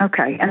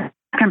 Okay. And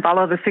I can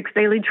follow the 6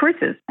 daily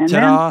choices. And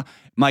ta-da.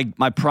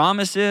 My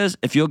promise is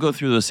if you'll go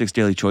through those 6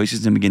 daily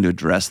choices and begin to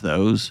address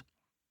those,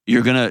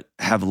 you're going to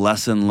have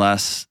less and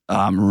less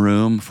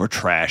room for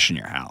trash in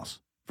your house,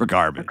 for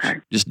garbage,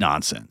 just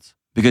nonsense,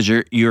 because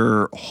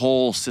your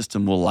whole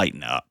system will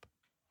lighten up.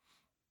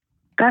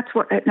 That's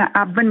what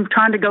I've been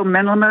trying to go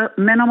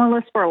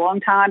minimalist for a long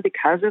time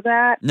because of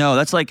that. No,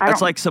 that's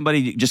like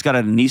somebody just got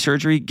a knee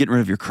surgery, getting rid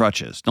of your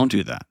crutches. Don't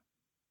do that.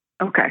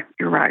 Okay,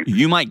 you're right.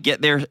 You might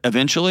get there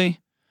eventually,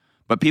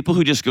 but people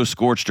who just go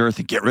scorched earth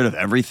and get rid of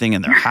everything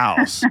in their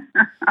house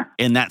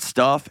and that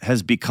stuff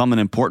has become an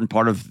important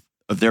part of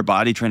their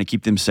body, trying to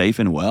keep them safe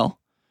and well.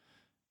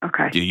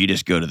 Okay. Dude, you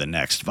just go to the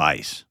next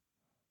vice.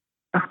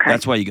 Okay.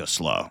 That's why you go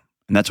slow.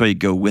 And that's why you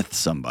go with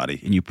somebody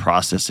and you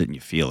process it and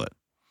you feel it.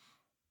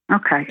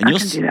 Okay, and I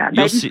can do that.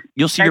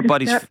 You'll see your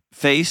buddy's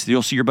face.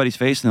 You'll see your buddy's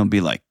face, and they'll be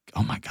like,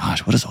 "Oh my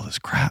gosh, what is all this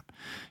crap?"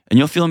 And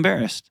you'll feel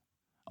embarrassed.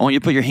 I want you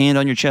to put your hand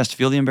on your chest,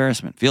 feel the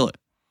embarrassment, feel it.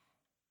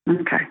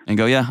 Okay. And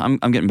go, "Yeah, I'm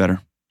getting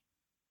better."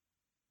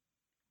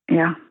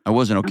 Yeah. I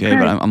wasn't okay,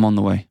 but I'm on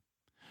the way.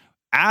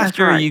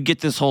 After you get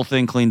this whole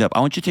thing cleaned up,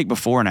 I want you to take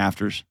before and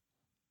afters.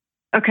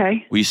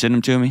 Okay. Will you send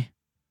them to me?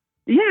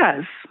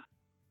 Yes.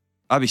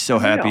 I'll be so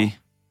happy.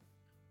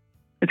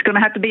 It's going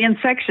to have to be in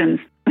sections.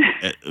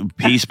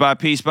 Piece by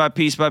piece by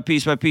piece by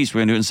piece by piece. We're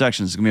going to do it in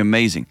sections. It's going to be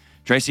amazing.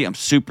 Tracy, I'm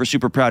super,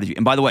 super proud of you.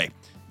 And by the way,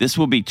 this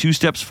will be 2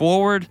 steps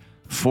forward,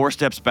 4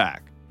 steps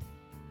back.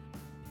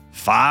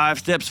 5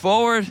 steps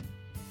forward,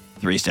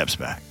 3 steps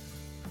back.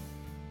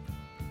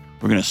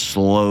 We're going to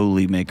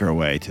slowly make our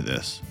way to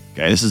this.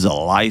 Okay, this is a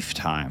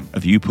lifetime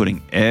of you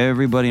putting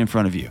everybody in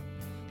front of you.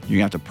 You're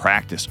going to have to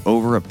practice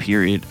over a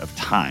period of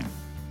time.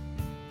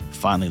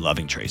 Finally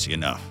loving Tracy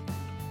enough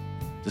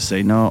to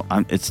say, no,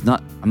 I'm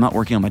not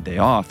working on my day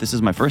off. This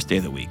is my first day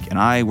of the week, and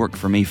I work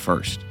for me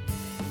first.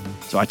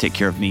 So I take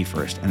care of me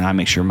first, and I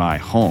make sure my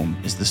home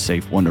is the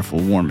safe, wonderful,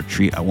 warm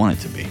retreat I want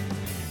it to be.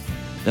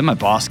 Then my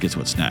boss gets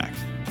what's next.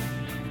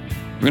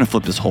 We're going to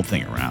flip this whole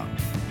thing around.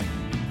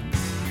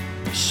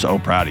 I'm so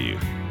proud of you.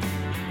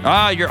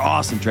 You're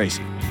awesome,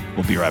 Tracy.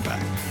 We'll be right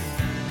back.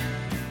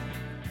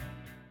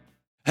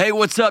 Hey,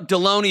 what's up?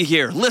 Deloney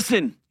here.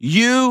 Listen,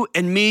 you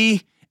and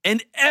me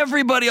and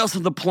everybody else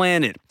on the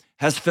planet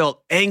has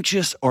felt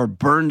anxious or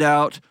burned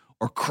out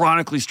or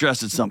chronically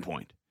stressed at some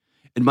point.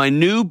 In my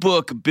new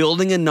book,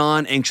 Building a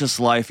Non-Anxious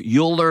Life,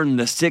 you'll learn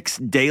the 6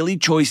 daily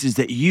choices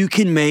that you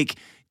can make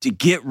to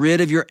get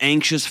rid of your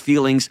anxious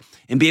feelings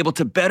and be able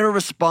to better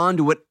respond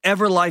to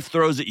whatever life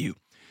throws at you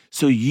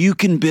so you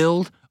can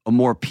build a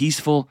more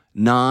peaceful,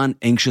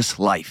 non-anxious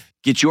life.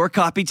 Get your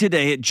copy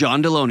today at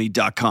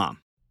johndeloney.com.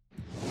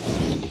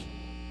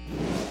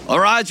 All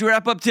right, to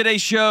wrap up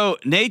today's show,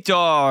 Nate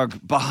Dogg,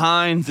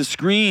 behind the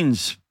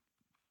screens,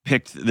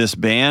 picked this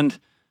band.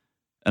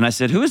 And I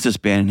said, who is this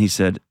band? And he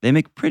said, they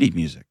make pretty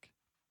music.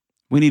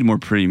 We need more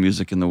pretty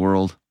music in the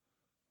world,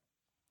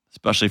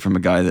 especially from a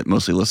guy that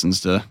mostly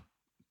listens to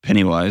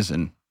Pennywise,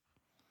 and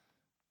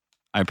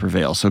I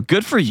prevail. So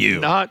good for you.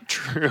 Not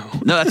true.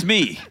 No, that's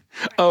me.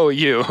 Oh,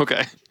 you.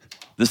 Okay.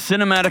 The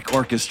Cinematic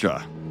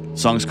Orchestra.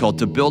 Song's called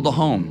To Build a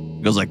Home.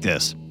 It goes like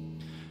this.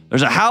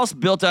 There's a house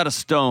built out of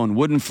stone,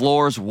 wooden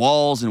floors,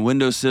 walls, and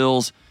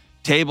windowsills,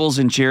 tables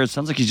and chairs.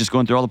 Sounds like he's just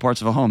going through all the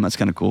parts of a home. That's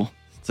kind of cool.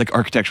 It's like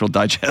Architectural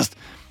Digest.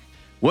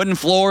 Wooden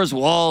floors,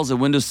 walls, and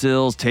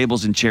windowsills,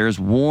 tables and chairs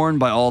worn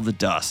by all the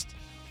dust.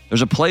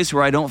 There's a place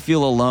where I don't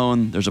feel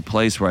alone. There's a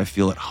place where I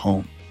feel at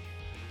home.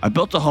 I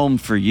built a home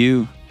for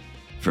you,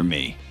 for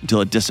me,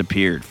 until it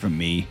disappeared from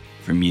me,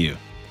 from you.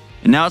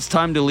 And now it's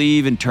time to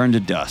leave and turn to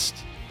dust.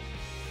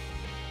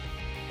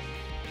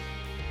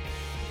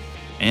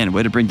 Man,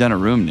 way to bring down a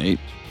room, Nate.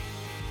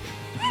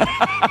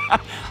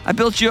 I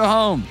built you a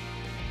home.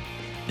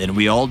 Then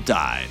we all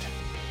died.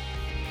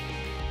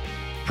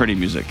 Pretty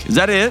music. Is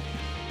that it?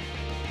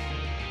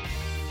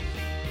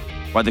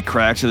 By the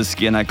cracks of the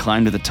skin, I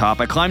climbed to the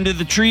top. I climbed to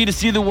the tree to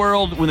see the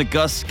world. When the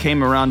gusts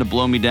came around to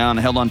blow me down,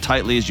 I held on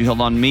tightly as you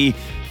held on me.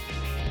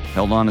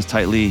 Held on as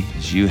tightly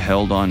as you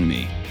held on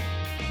me.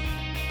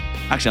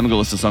 Actually, I'm going to go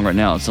listen to the song right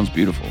now. It sounds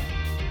beautiful.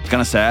 It's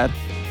kind of sad.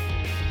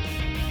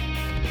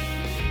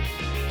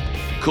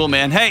 Cool,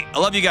 man. Hey, I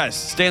love you guys.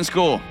 Stay in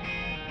school.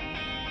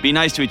 Be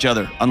nice to each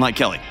other, unlike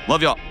Kelly.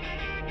 Love y'all.